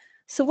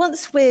 So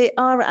once we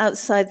are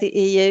outside the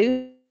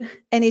EU,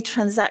 any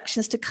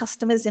transactions to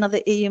customers in other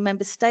EU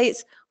member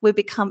states will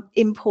become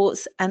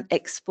imports and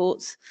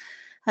exports.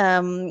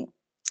 And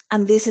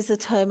this is the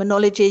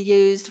terminology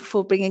used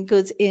for bringing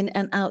goods in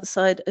and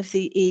outside of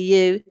the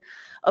EU.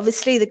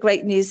 Obviously, the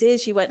great news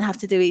is you won't have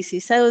to do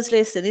EC sales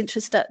lists and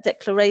Intrastat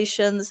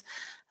declarations.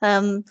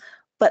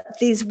 But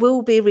these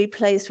will be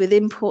replaced with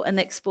import and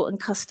export and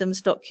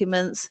customs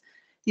documents.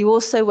 You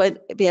also won't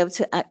be able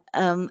to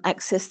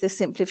access the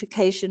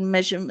simplification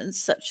measurements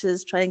such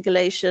as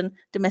triangulation,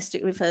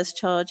 domestic reverse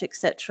charge,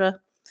 etc.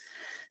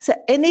 So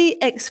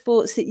any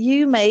exports that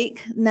you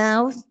make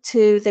now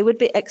they would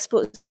be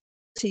exports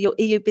to your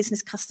EU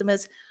business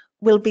customers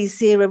will be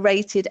zero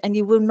rated, and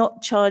you will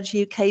not charge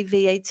UK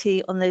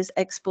VAT on those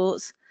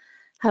exports.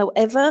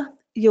 However,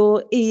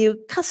 your EU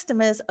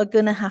customers are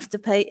going to have to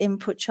pay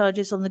input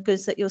charges on the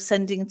goods that you're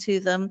sending to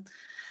them.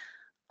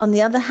 On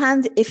the other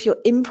hand, if you're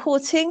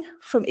importing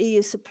from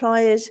EU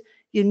suppliers,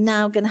 you're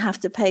now going to have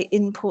to pay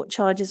import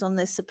charges on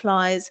those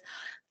supplies.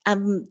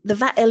 The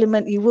VAT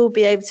element you will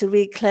be able to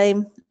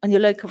reclaim on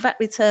your local VAT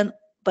return,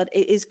 but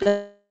it is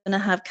going to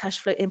have cash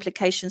flow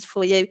implications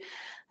for you.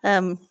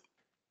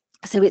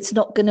 So it's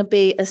not going to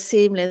be as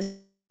seamless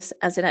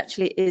as it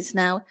actually is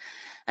now.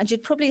 And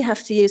you'd probably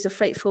have to use a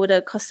freight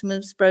forwarder,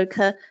 customs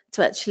broker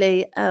to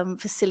actually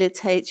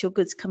facilitate your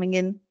goods coming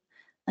in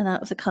and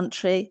out of the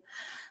country.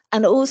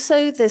 And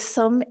also there's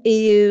some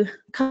EU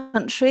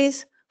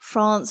countries,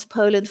 France,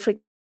 Poland, for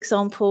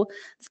example,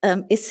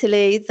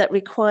 Italy, that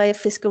require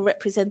fiscal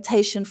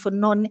representation for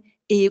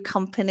non-EU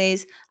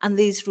companies, and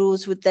these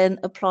rules would then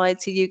apply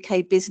to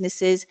UK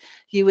businesses.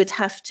 You would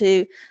have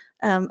to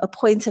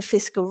appoint a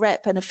fiscal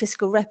rep, and a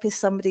fiscal rep is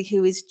somebody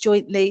who is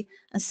jointly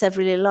and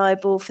severally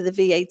liable for the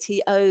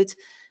VAT owed.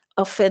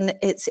 Often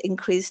it's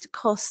increased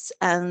costs,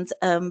 and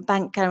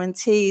bank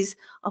guarantees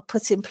are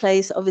put in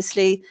place,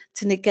 obviously,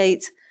 to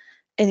negate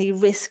any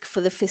risk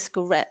for the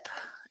fiscal rep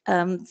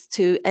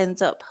to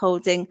end up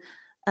holding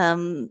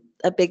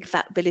a big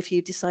VAT bill if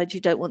you decide you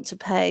don't want to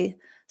pay.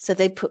 So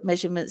they put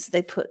measurements,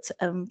 they put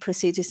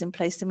procedures in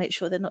place to make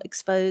sure they're not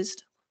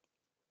exposed.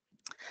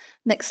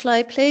 Next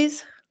slide,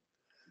 please.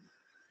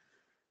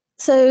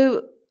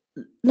 So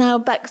now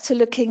back to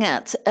looking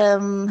at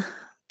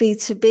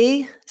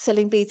B2B,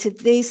 selling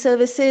B2B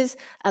services.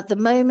 At the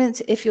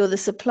moment, if you're the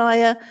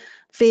supplier,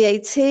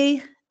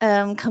 VAT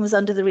comes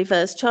under the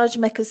reverse charge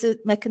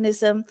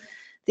mechanism.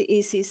 The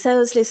EC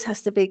sales list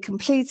has to be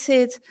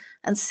completed,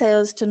 and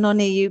sales to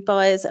non-EU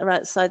buyers are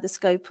outside the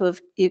scope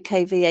of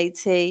UK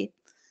VAT.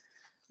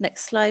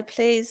 Next slide,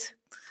 please.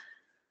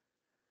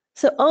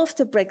 So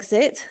after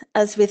Brexit,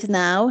 as with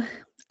now,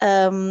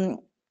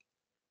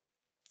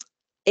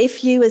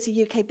 if you as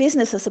a UK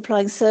business are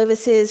supplying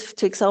services,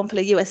 to example,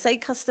 a USA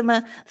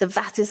customer, the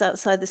VAT is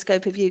outside the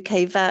scope of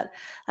UK VAT,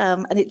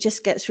 and it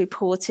just gets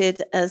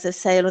reported as a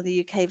sale on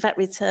the UK VAT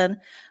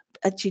return.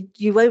 But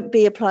you won't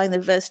be applying the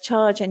reverse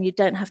charge, and you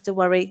don't have to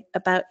worry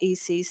about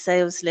EC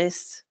sales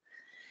lists.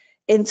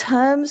 In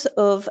terms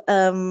of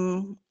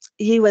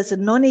you as a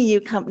non-EU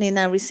company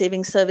now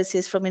receiving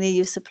services from an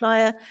EU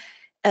supplier,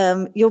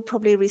 you'll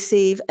probably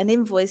receive an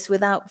invoice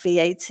without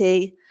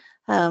VAT.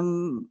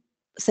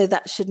 So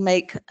that should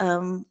make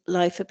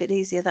life a bit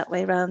easier that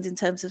way around in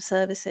terms of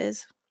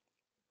services.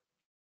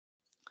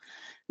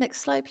 Next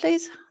slide,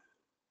 please.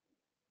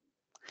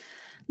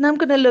 Now I'm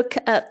going to look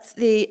at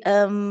the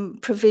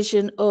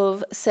provision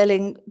of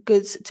selling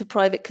goods to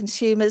private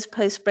consumers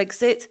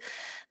post-Brexit.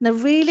 Now,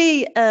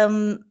 really,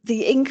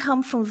 the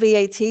income from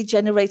VAT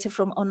generated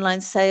from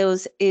online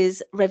sales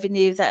is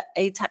revenue that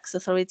a tax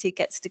authority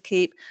gets to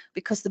keep,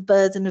 because the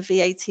burden of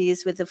VAT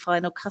is with the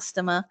final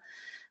customer.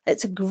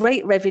 It's a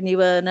great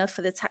revenue earner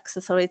for the tax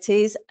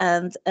authorities,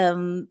 and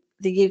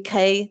the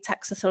UK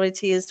tax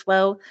authority as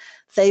well.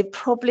 They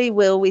probably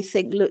will, we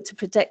think, look to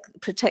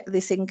protect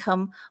this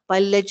income by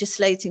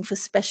legislating for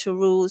special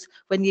rules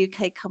when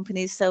UK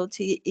companies sell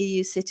to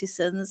EU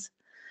citizens.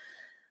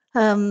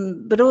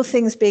 But all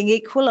things being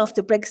equal,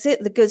 after Brexit,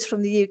 the goods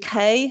from the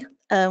UK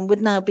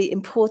would now be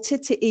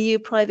imported to EU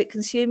private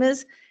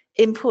consumers.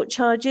 Import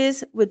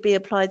charges would be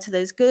applied to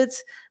those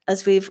goods,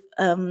 as we've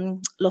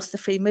lost the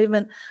free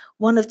movement.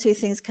 One of two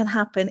things can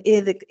happen.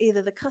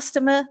 Either the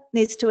customer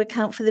needs to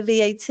account for the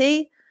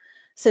VAT.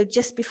 So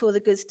just before the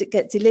goods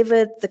get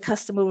delivered, the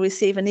customer will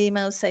receive an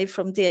email, say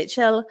from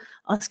DHL,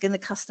 asking the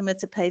customer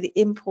to pay the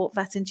import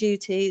VAT and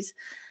duties.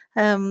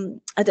 I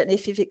don't know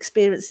if you've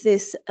experienced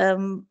this,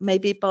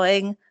 maybe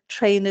buying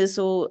trainers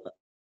or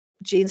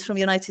jeans from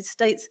the United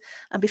States,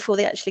 and before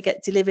they actually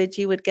get delivered,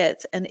 you would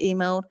get an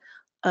email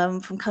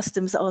from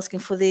customs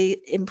asking for the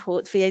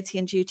import VAT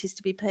and duties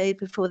to be paid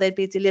before they'd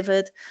be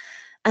delivered.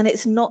 And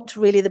it's not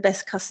really the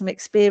best customer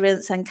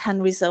experience, and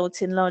can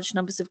result in large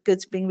numbers of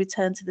goods being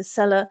returned to the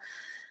seller.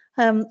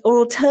 Or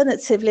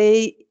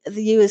alternatively,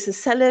 you as the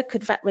seller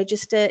could VAT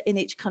register in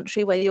each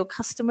country where your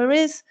customer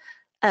is,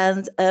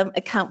 and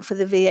account for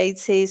the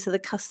VAT, so the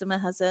customer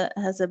has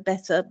a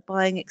better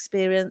buying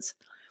experience.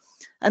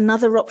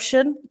 Another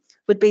option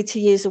would be to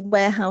use a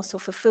warehouse or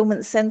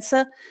fulfillment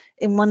centre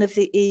in one of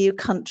the EU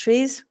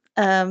countries,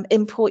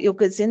 import your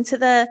goods into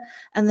there,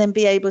 and then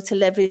be able to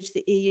leverage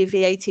the EU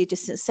VAT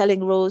distance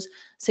selling rules.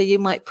 So you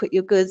might put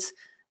your goods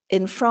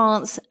in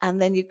France,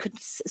 and then you could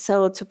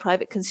sell to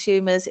private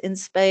consumers in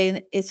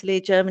Spain, Italy,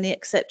 Germany,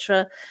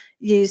 etc.,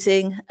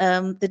 using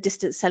the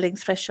distance selling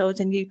threshold,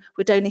 and you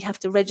would only have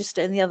to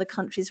register in the other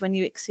countries when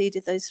you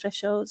exceeded those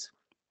thresholds.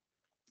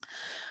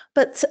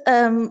 But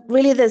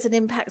really, there's an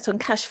impact on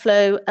cash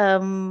flow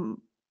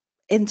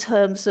in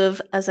terms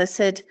of, as I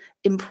said,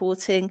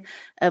 importing,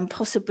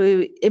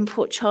 possible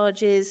import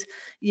charges,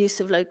 use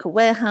of local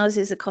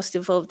warehouses, the cost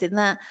involved in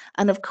that,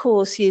 and of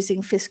course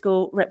using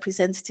fiscal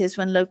representatives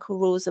when local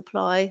rules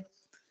apply.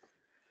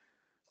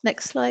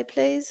 Next slide,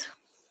 please.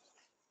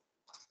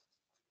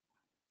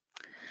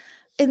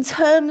 In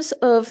terms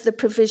of the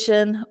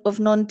provision of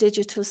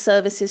non-digital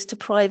services to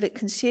private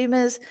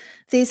consumers,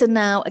 these are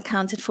now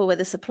accounted for where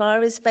the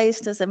supplier is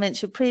based, as I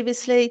mentioned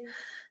previously.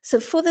 So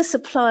for the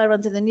supplier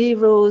under the new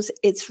rules,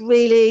 it's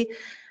really,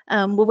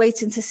 we're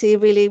waiting to see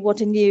really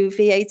what a new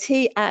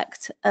VAT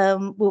Act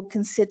will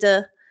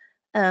consider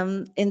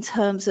in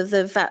terms of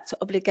the VAT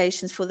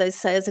obligations for those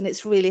sales, and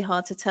it's really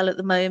hard to tell at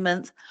the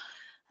moment.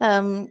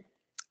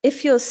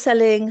 If you're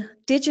selling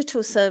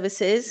digital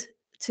services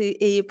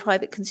to EU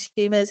private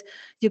consumers,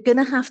 you're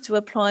going to have to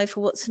apply for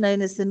what's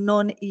known as the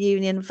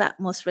non-union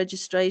VAT-MOS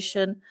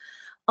registration.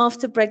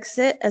 After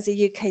Brexit, as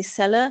a UK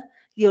seller,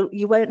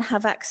 you won't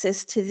have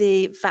access to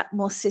the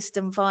VAT-MOS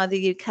system via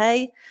the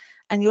UK,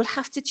 and you'll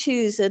have to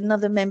choose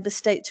another member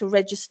state to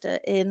register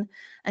in,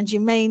 and you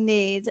may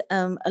need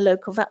a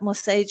local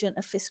VAT-MOS agent,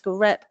 a fiscal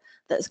rep,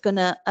 that's going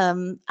to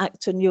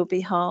act on your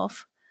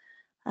behalf.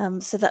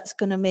 So that's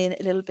going to mean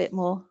a little bit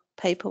more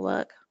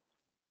paperwork.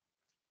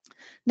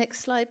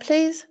 Next slide,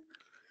 please.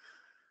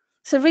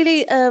 So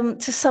really,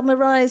 to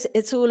summarise,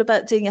 it's all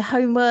about doing your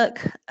homework.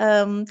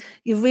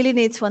 You really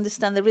need to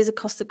understand there is a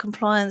cost of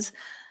compliance.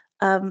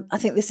 I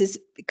think this is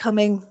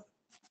becoming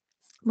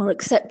more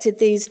accepted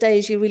these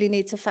days. You really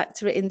need to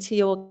factor it into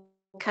your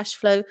cash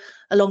flow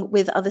along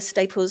with other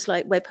staples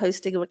like web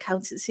hosting or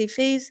accountancy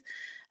fees.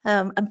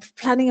 And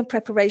planning and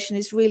preparation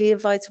is really a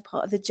vital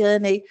part of the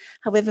journey.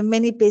 However,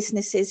 many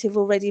businesses who've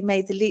already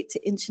made the leap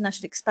to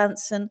international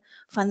expansion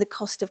find the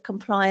cost of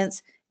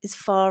compliance is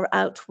far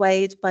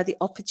outweighed by the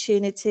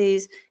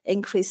opportunities,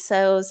 increased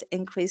sales,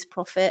 increased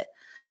profit.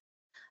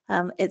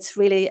 It's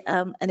really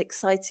an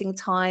exciting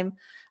time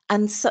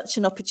and such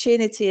an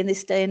opportunity in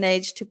this day and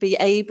age to be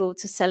able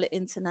to sell it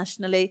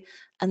internationally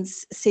and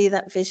see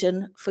that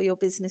vision for your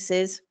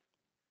businesses.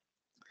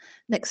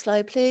 Next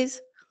slide,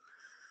 please.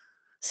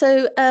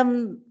 So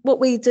what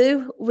we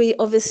do, we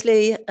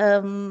obviously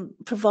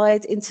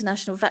provide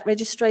international VAT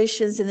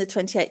registrations in the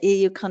 28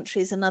 EU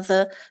countries and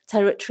other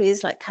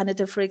territories like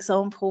Canada, for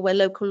example, where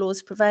local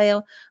laws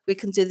prevail. We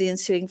can do the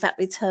ensuing VAT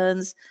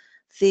returns,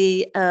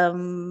 the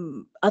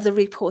other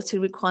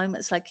reporting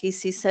requirements like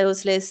EC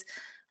sales lists.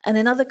 And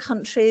in other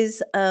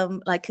countries,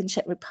 like in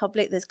Czech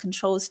Republic, there's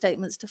control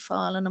statements to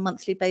file on a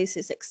monthly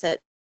basis, etc.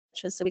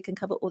 So we can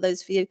cover all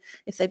those for you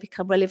if they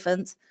become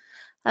relevant.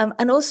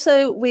 And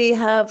also we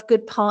have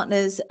good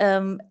partners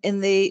in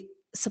the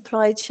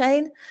supply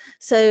chain.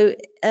 So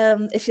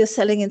if you're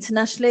selling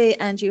internationally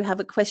and you have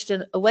a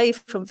question away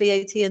from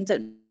VAT and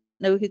don't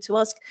know who to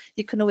ask,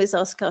 you can always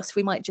ask us.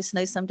 We might just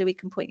know somebody, we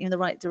can point you in the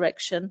right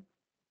direction.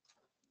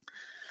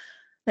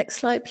 Next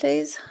slide,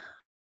 please.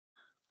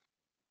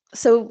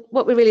 So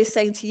what we're really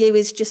saying to you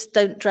is just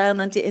don't drown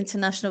under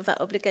international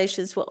VAT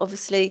obligations. We're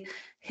obviously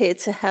here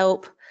to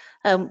help.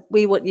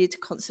 We want you to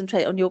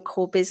concentrate on your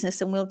core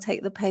business and we'll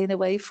take the pain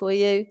away for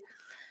you.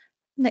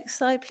 Next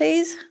slide,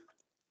 please.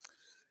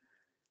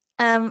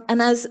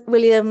 And as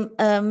William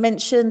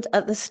mentioned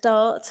at the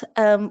start,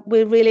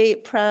 we're really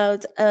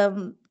proud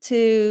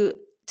to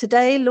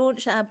today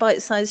launch our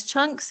bite-sized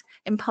chunks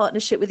in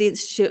partnership with the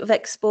Institute of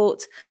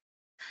Export,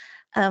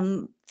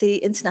 the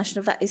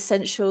International VAT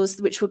Essentials,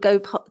 which will go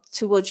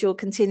towards your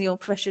continual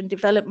professional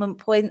development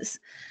points.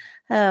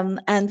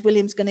 And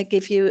William's going to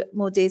give you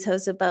more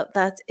details about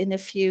that in a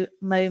few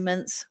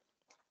moments.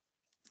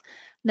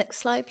 Next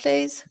slide,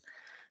 please.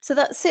 So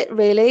that's it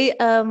really,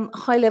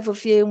 high level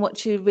view and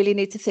what you really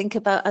need to think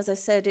about. As I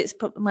said, it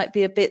might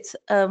be a bit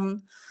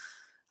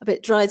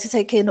dry to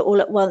take in all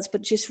at once,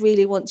 but just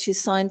really want to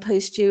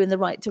signpost you in the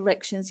right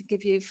directions and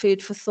give you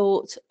food for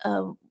thought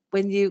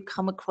when you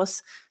come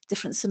across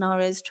different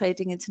scenarios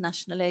trading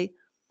internationally.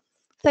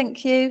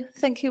 Thank you.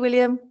 Thank you,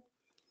 William.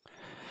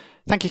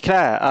 Thank you,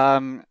 Claire.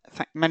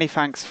 Many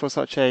thanks for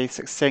such a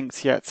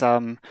succinct yet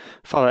thorough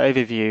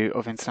overview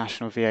of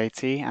international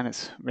VAT. And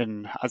it's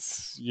been,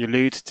 as you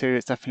allude to,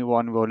 it's definitely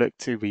one we'll look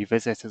to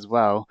revisit as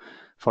well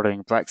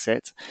following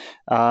Brexit.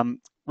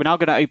 We're now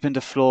going to open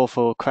the floor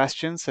for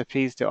questions. So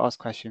please do ask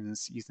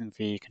questions using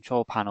the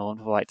control panel on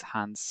the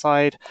right-hand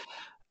side.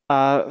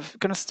 I'm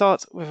going to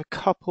start with a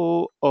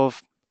couple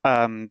of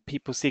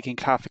people seeking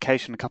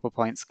clarification on a couple of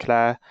points,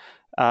 Claire.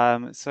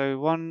 So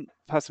one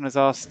person has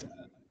asked,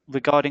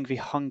 regarding the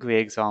Hungary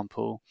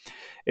example,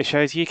 it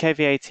shows UK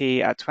VAT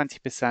at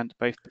 20%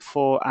 both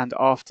before and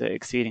after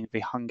exceeding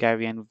the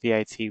Hungarian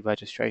VAT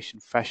registration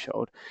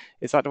threshold.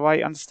 Is that the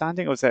right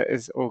understanding, or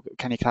or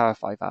can you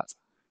clarify that?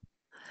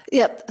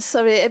 Yep,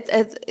 sorry,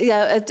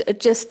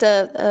 just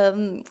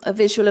a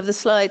visual of the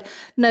slide.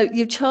 No,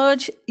 you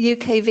charge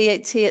UK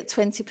VAT at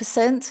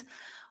 20%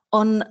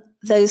 on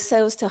those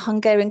sales to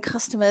Hungarian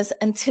customers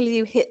until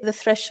you hit the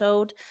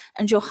threshold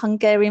and your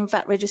Hungarian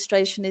VAT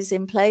registration is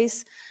in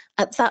place.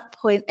 At that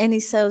point, any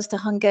sales to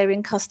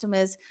Hungarian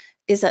customers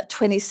is at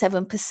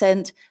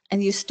 27%,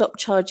 and you stop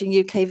charging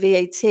UK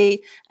VAT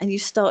and you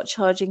start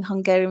charging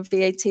Hungarian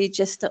VAT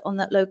just on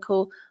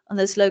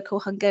those local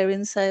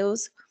Hungarian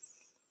sales.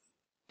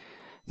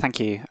 Thank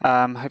you.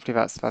 Hopefully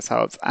that's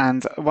helped.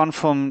 And one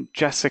from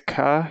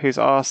Jessica, who's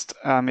asked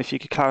if you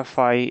could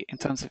clarify in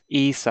terms of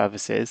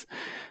e-services,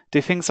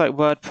 do things like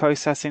word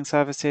processing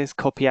services,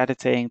 copy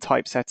editing,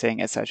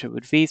 typesetting, etc.,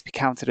 would these be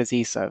counted as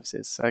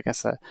e-services? So I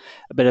guess a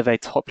bit of a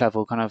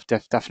top-level kind of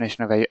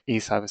definition of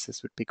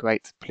e-services would be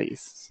great,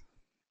 please.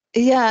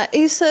 Yeah,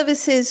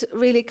 e-services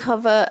really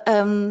cover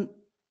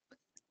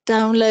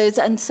downloads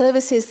and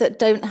services that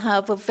don't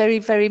have a very,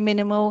 very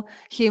minimal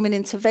human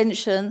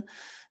intervention.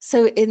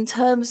 So in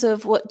terms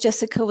of what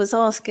Jessica was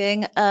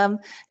asking,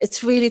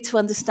 it's really to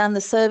understand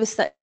the service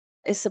that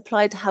is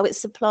supplied, how it's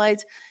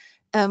supplied.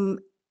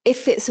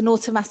 If it's an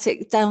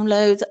automatic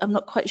download, I'm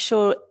not quite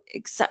sure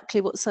exactly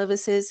what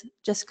services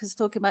Jessica's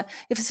talking about.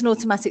 If it's an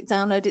automatic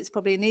download, it's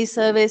probably an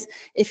e-service.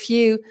 If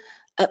you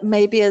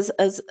maybe as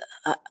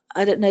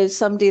I don't know,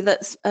 somebody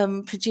that's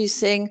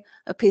producing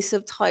a piece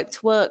of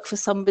typed work for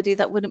somebody,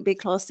 that wouldn't be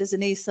classed as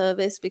an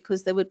e-service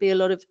because there would be a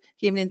lot of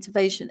human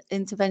intervention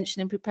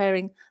in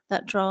preparing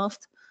that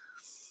draft.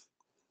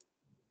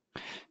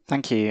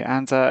 Thank you.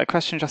 And a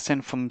question just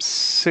in from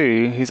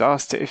Sue, who's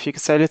asked if you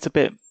could say a little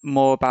bit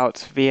more about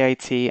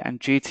VAT and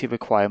duty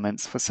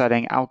requirements for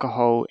selling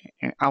alcohol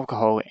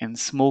in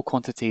small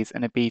quantities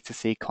in a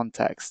B2C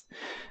context.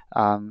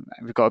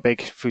 We've got a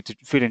big food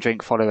and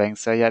drink following,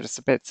 so yeah, just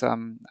a bit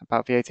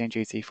about VAT and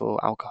duty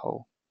for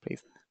alcohol,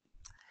 please.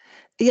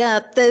 Yeah,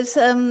 there's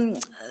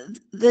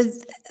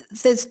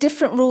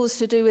different rules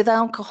to do with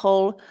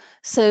alcohol.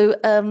 So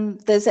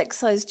there's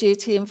excise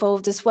duty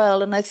involved as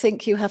well, and I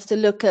think you have to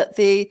look at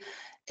the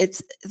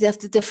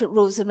different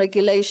rules and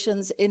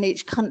regulations in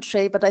each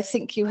country. But I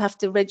think you have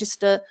to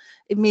register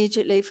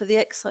immediately for the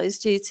excise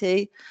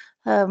duty.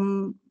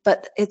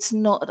 But it's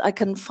not. I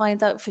can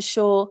find out for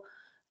sure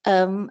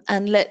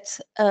and let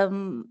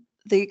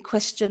the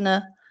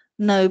questioner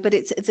know, but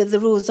the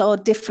rules are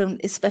different,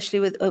 especially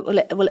with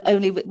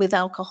only with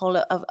alcohol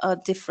are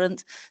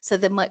different. So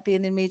there might be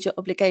an immediate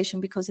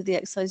obligation because of the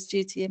excise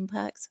duty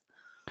impact.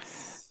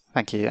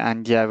 Thank you.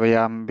 And yeah,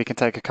 we can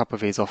take a couple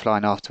of these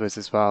offline afterwards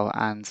as well.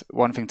 And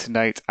one thing to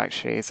note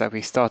actually is that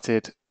we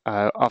started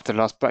after the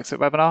last Brexit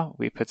webinar,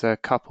 we put a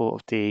couple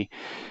of the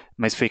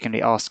most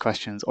frequently asked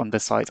questions on the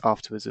site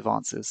afterwards with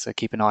answers. So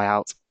keep an eye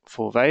out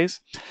for those.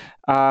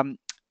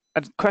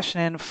 A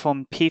question in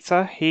from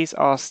Peter. He's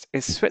asked,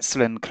 is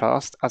Switzerland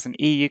classed as an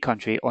EU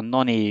country or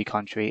non-EU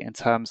country in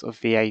terms of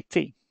VAT?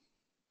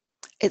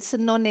 It's a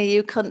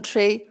non-EU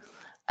country.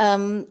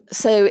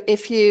 So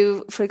if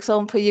you, for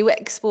example, you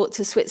export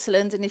to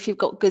Switzerland, and if you've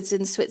got goods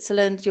in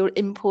Switzerland, you're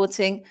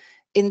importing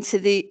into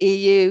the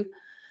EU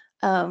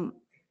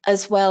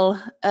as well.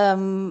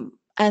 And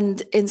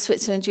in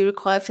Switzerland, you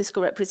require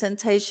fiscal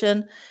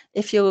representation.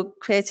 If you're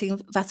creating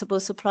VATable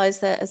supplies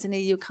there as an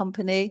EU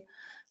company,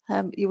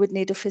 you would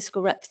need a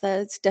fiscal rep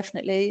there. It's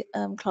definitely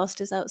classed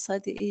as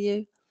outside the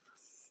EU.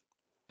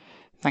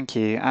 Thank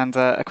you. And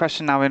a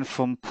question now in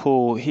from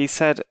Paul. He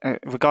said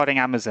regarding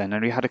Amazon,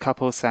 and we had a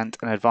couple sent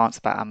in advance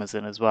about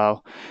Amazon as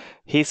well.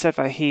 He said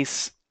that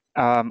he's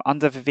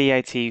under the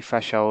VAT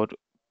threshold,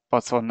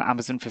 but on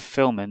Amazon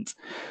fulfillment.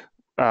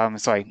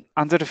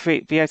 Under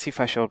the VAT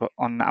threshold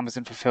on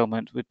Amazon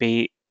fulfillment would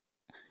be.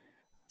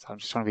 So I'm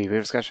just trying to be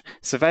real discussion.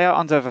 So they are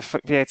under the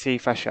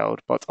VAT threshold,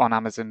 but on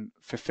Amazon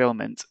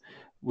fulfillment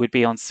would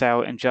be on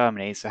sale in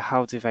Germany. So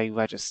how do they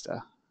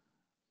register?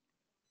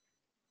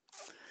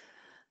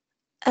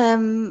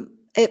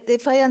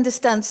 If I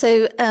understand,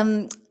 so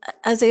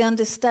as I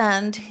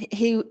understand,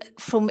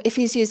 if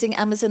he's using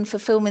Amazon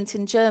fulfillment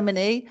in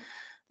Germany,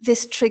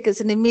 this triggers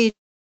an immediate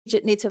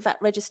need to VAT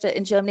register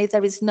in Germany.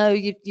 There is no,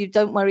 you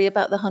don't worry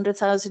about the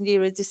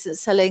 €100,000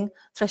 distance selling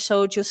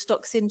threshold. Your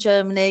stock's in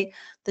Germany.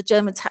 The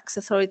German tax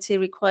authority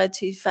required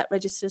to VAT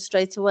register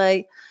straight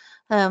away,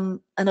 and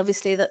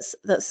obviously that's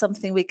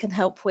something we can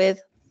help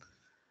with.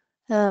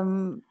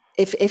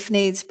 If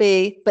needs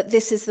be. But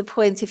this is the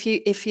point, if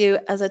you,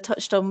 as I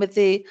touched on with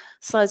the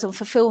slides on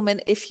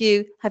fulfillment, if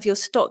you have your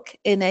stock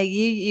in a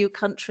EU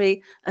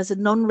country as a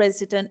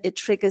non-resident, it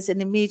triggers an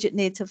immediate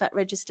need to VAT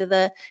register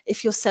there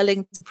if you're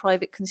selling to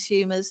private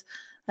consumers.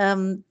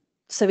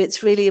 So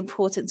it's really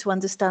important to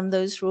understand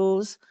those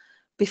rules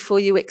before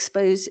you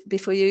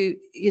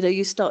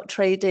you start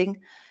trading.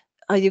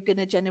 Are you going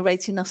to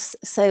generate enough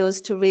sales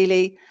to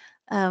really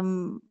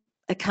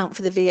account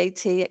for the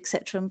VAT,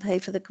 etc., and pay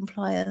for the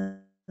compliance?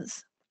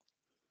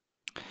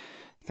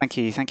 Thank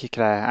you,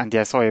 Claire. And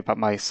yeah, sorry about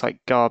my slight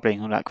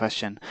garbling on that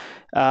question.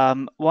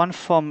 One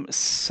from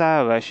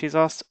Sarah. She's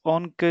asked,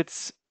 on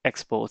goods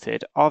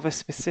exported, are there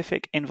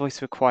specific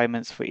invoice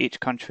requirements for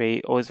each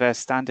country, or is there a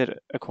standard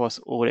across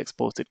all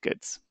exported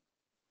goods?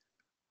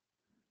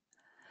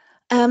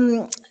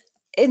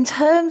 In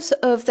terms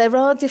of, there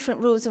are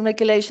different rules and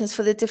regulations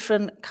for the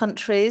different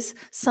countries.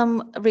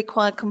 Some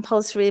require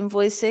compulsory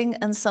invoicing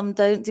and some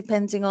don't,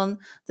 depending on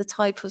the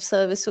type of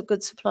service or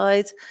goods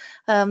supplied.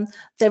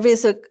 There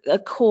is a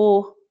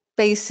core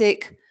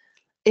basic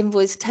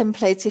invoice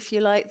template, if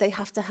you like. They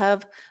have to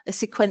have a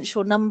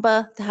sequential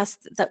number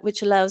that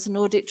which allows an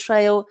audit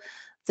trail,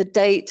 the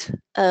date,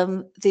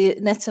 the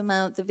net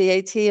amount, the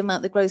VAT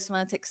amount, the gross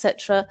amount,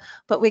 etc.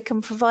 But we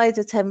can provide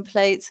a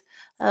template,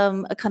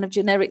 a kind of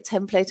generic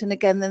template, and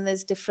again, then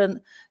there's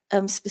different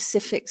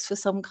specifics for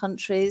some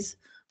countries,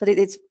 but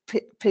it's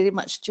pretty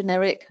much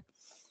generic.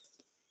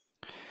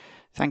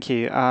 Thank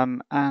you.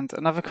 And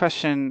another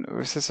question,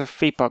 this is a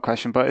feedback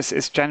question, but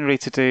it's generally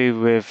to do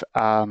with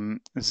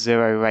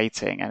zero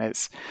rating, and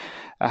it's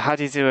how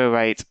do you zero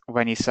rate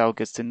when you sell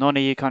goods to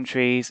non-EU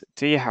countries?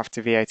 Do you have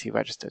to VAT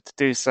register to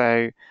do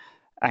so?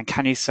 And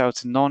can you sell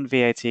to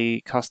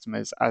non-VAT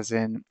customers, as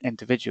in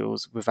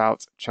individuals,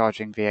 without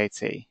charging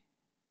VAT?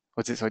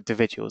 Or is it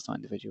individuals, not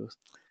individuals?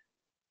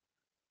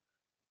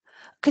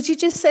 Could you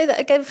just say that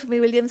again for me,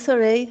 William?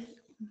 Sorry.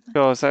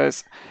 Sure. So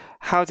it's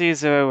how do you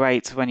zero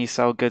rate when you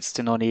sell goods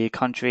to non-EU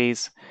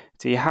countries?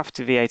 Do you have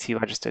to VAT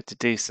register to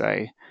do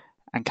so?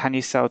 And can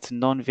you sell to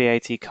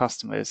non-VAT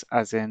customers,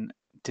 as in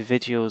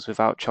individuals,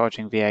 without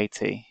charging VAT?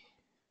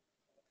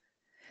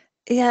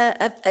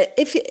 Yeah,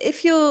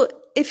 if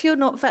you're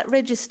not VAT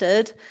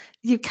registered,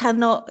 you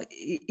cannot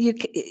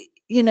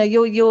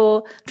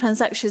your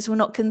transactions will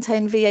not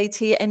contain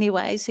VAT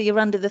anyway. So you're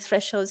under the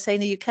threshold. Say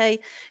in the UK,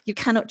 you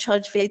cannot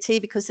charge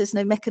VAT because there's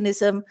no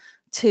mechanism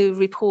to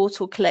report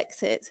or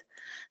collect it.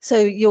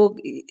 So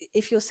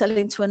if you're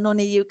selling to a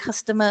non-EU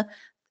customer,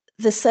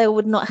 the sale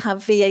would not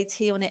have VAT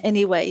on it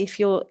anyway if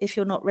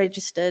you're not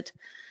registered.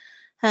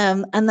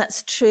 And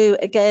that's true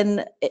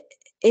again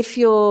if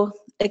you're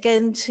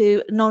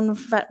to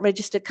non-VAT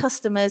registered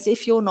customers.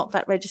 If you're not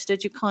VAT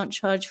registered, you can't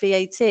charge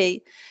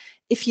VAT.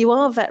 If you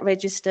are VAT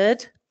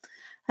registered,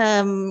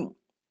 you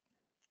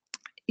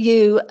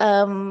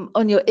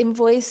on your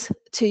invoice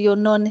to your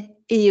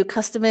non-EU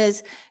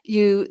customers,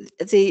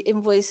 the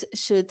invoice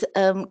should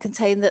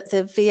contain that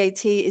the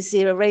VAT is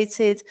zero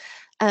rated,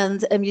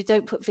 and you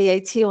don't put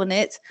VAT on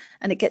it,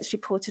 and it gets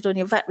reported on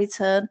your VAT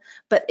return.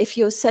 But if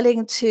you're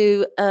selling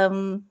to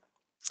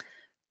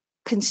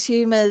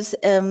consumers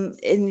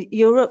in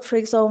Europe, for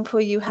example,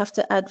 you have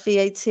to add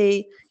VAT.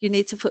 You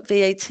need to put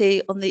VAT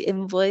on the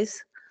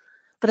invoice.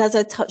 But as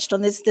I touched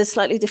on, there's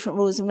slightly different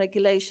rules and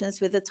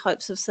regulations with the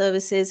types of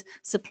services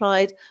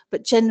supplied.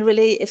 But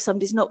generally, if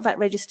somebody's not VAT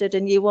registered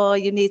and you are,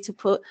 you need to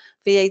put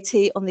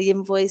VAT on the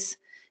invoice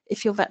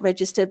if you're VAT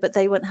registered, but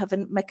they won't have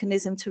a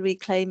mechanism to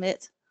reclaim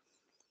it.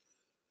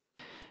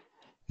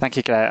 Thank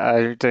you,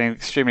 Claire. You're doing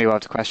extremely well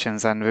to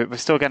questions, and we're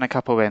still getting a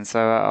couple in. So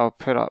I'll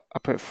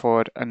put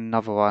forward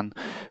another one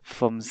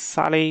from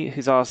Sally,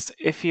 who's asked,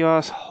 if you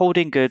are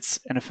holding goods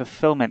in a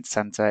fulfillment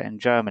center in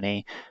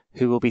Germany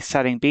who will be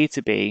selling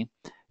B2B,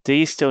 do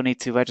you still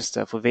need to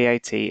register for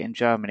VAT in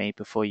Germany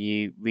before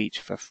you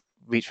reach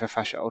the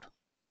threshold?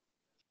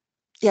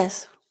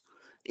 Yes.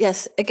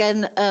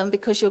 Again,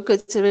 because your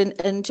goods are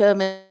in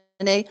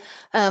Germany.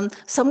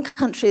 Some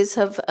countries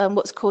have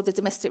what's called the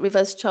domestic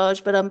reverse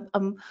charge, but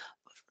I'm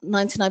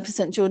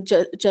 99% sure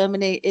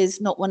Germany is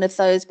not one of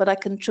those, but I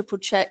can triple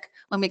check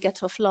when we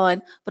get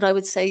offline. But I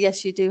would say,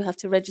 yes, you do have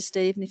to register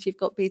even if you've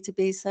got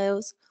B2B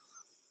sales.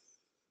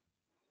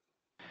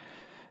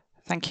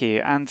 Thank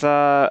you. And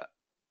a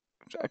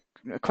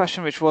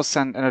question which was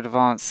sent in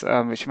advance,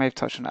 which you may have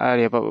touched on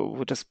earlier, but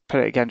we'll just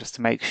put it again just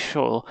to make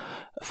sure,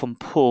 from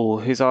Paul,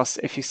 who's asked,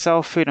 if you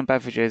sell food and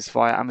beverages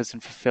via Amazon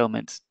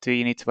fulfillment, do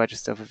you need to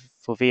register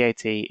for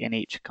VAT in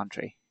each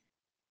country?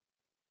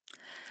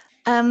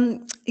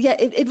 Yeah,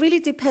 it really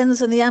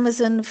depends on the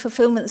Amazon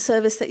fulfillment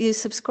service that you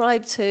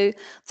subscribe to.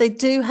 They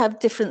do have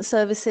different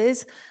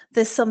services.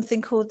 There's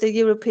something called the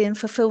European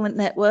Fulfillment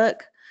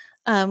Network,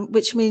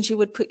 which means you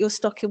would put your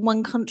stock in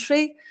one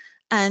country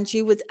and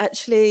you would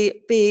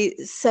actually be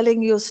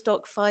selling your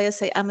stock via,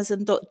 say,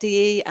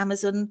 Amazon.de,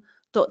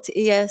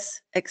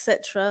 Amazon.es,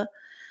 etc.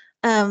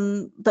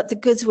 But the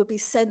goods would be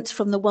sent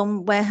from the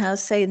one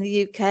warehouse, say, in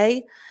the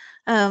UK.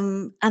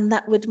 And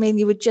that would mean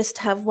you would just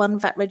have one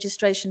VAT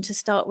registration to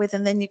start with,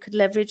 and then you could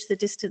leverage the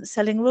distance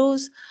selling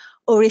rules.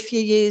 Or if you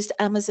used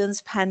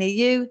Amazon's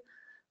Pan-EU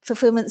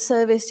fulfillment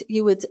service,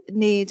 you would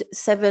need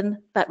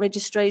 7 VAT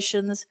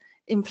registrations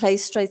in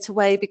place straight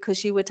away,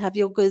 because you would have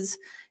your goods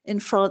in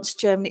France,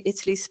 Germany,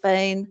 Italy,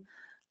 Spain,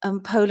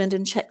 Poland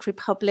and Czech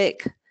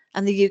Republic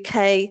and the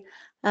UK.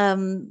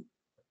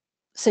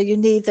 So you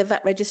need the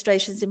VAT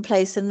registrations in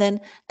place, and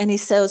then any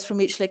sales from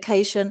each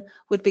location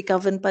would be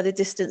governed by the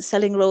distance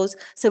selling rules.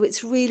 So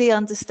it's really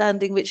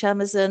understanding which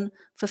Amazon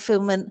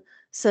fulfillment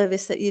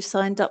service that you've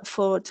signed up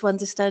for to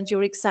understand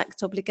your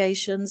exact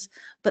obligations.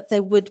 But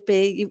there would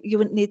be, you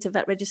wouldn't need to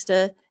VAT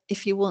register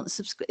if you want,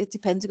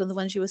 depending on the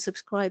ones you were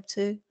subscribed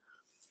to.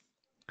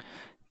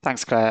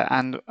 Thanks, Claire.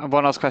 And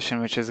one last question,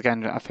 which is,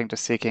 again, I think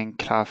just seeking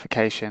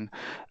clarification.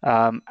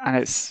 And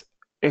it's,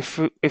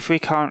 if we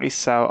currently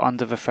sell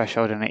under the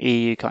threshold in an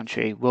EU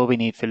country, will we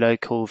need the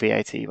local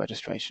VAT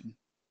registration?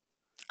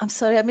 I'm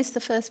sorry, I missed the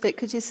first bit.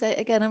 Could you say it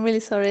again? I'm really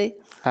sorry.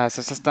 So it's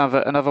just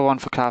another one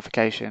for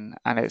clarification,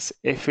 and it's,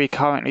 if we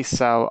currently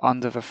sell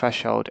under the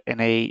threshold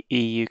in a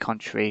EU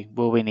country,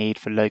 will we need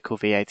the local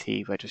VAT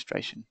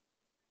registration?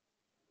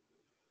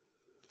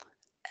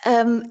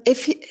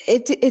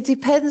 It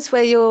depends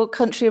where your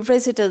country of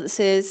residence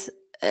is.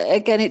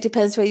 Again, it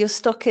depends where your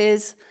stock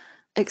is,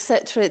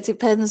 etc. It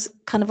depends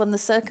kind of on the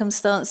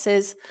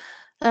circumstances.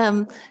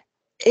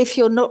 If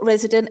you're not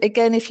resident,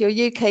 again, if you're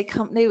a UK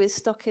company with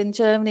stock in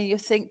Germany, you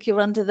think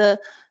you're under the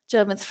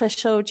German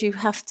threshold, you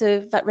have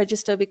to VAT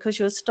register because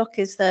your stock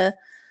is there.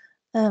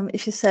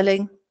 If you're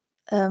selling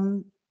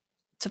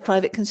to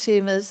private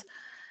consumers.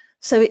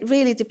 So it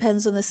really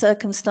depends on the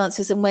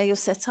circumstances and where you're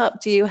set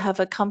up. Do you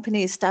have a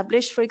company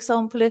established, for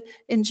example,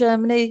 in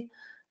Germany?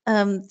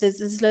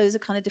 There's loads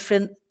of kind of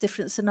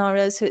different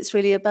scenarios. So it's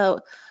really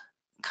about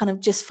kind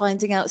of just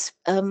finding out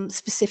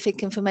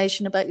specific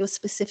information about your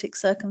specific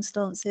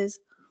circumstances.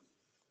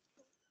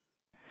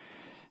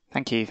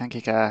 Thank you,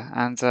 Claire.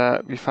 And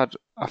we've had,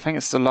 I think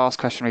it's the last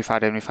question we've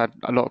had in. We've had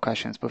a lot of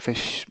questions, but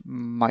this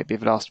might be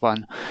the last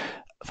one.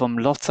 From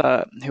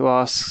Lotta, who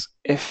asks,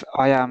 if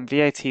I am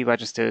VAT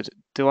registered,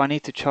 do I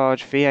need to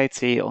charge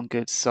VAT on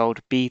goods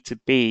sold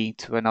B2B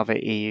to another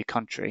EU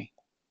country?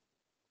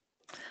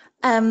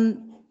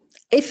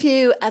 If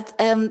you,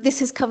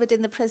 this is covered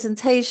in the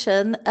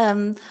presentation,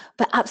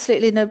 but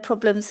absolutely no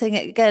problem saying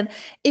it again.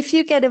 If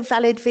you get a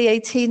valid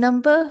VAT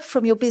number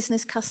from your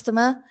business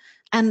customer,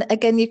 and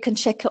again, you can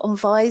check it on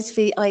VIES,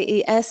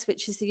 VIES,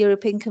 which is the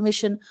European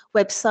Commission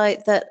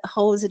website that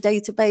holds a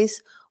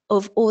database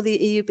of all the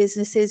EU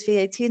businesses'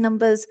 VAT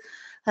numbers.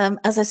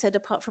 As I said,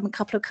 apart from a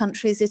couple of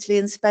countries, Italy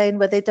and Spain,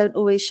 where they don't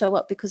always show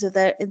up because of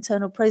their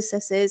internal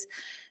processes.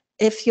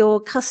 If your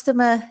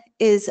customer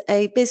is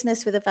a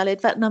business with a valid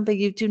VAT number,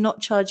 you do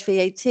not charge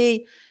VAT.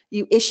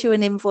 You issue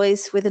an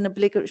invoice with an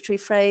obligatory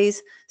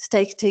phrase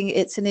stating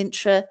it's an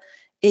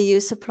intra-EU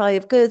supply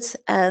of goods,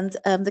 and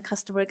the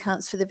customer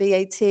accounts for the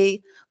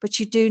VAT. But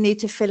you do need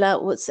to fill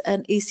out what's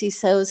an EC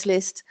sales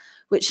list,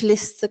 which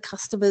lists the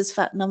customer's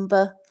VAT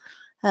number.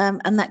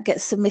 And that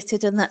gets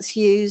submitted, and that's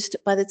used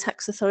by the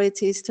tax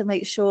authorities to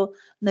make sure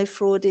no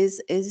fraud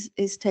is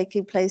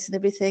taking place, and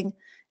everything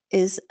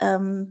is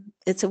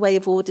it's a way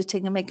of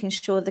auditing and making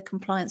sure the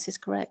compliance is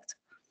correct.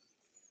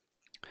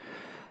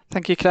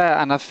 Thank you, Claire.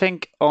 And I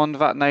think on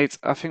that note,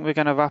 I think we're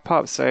going to wrap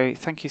up. So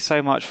thank you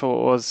so much for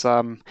what was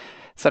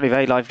certainly a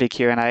very lively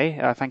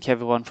Q&A. Thank you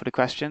everyone for the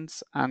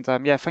questions. And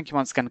yeah, thank you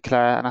once again,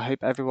 Claire. And I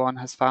hope everyone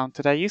has found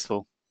today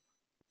useful.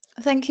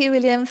 Thank you,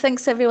 William.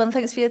 Thanks, everyone.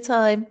 Thanks for your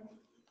time.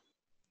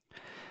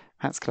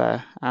 Thanks,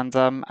 Claire. And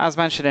as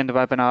mentioned in the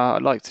webinar,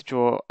 I'd like to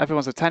draw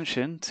everyone's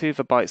attention to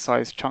the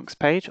bite-sized chunks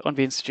page on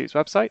the Institute's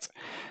website,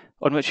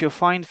 on which you'll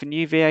find the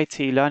new VAT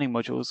learning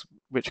modules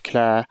which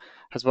Claire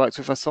has worked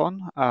with us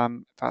on.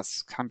 That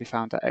can be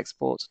found at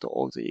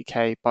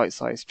export.org.uk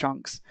bite-sized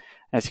chunks.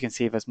 And as you can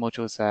see, there's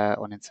modules there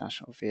on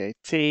international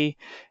VAT,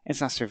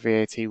 international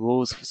VAT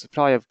rules for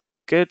supply of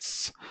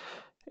goods,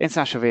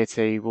 international VAT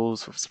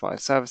rules for supply of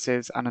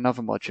services, and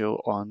another module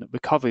on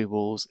recovery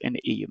rules in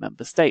EU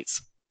member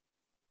states.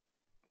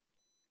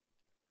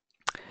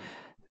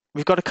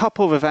 We've got a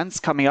couple of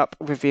events coming up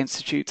with the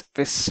Institute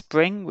this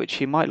spring,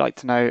 which you might like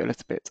to know a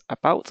little bit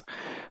about.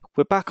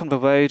 We're back on the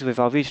road with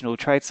our regional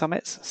trade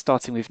summits,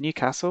 starting with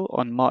Newcastle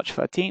on March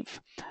 13th.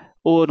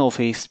 All North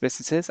East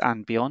businesses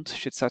and beyond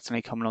should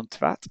certainly come along to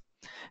that.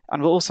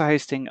 And we're also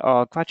hosting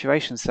our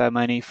graduation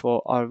ceremony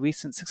for our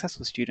recent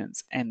successful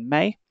students in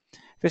May.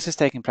 This is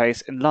taking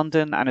place in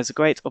London and is a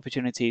great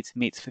opportunity to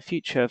meet the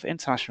future of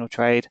international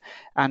trade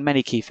and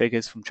many key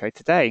figures from Trade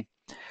Today.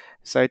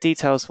 So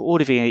details for all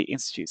of the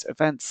Institute's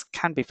events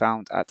can be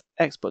found at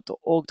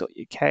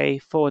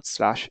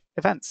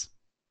export.org.uk/events.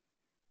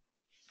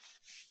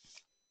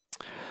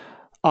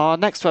 Our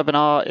next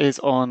webinar is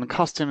on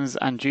customs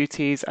and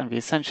duties and the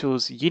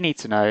essentials you need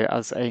to know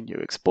as a new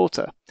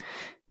exporter.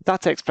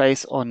 That takes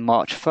place on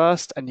March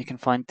 1st, and you can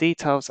find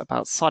details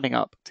about signing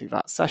up to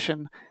that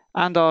session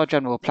and our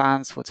general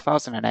plans for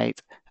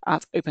 2008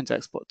 at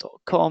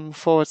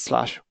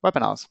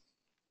open2export.com/webinars.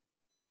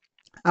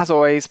 As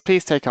always,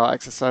 please take our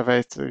exit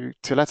survey to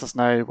let us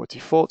know what you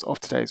thought of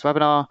today's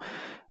webinar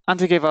and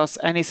to give us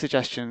any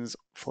suggestions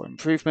for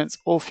improvements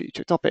or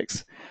future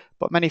topics.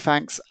 But many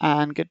thanks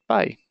and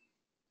goodbye.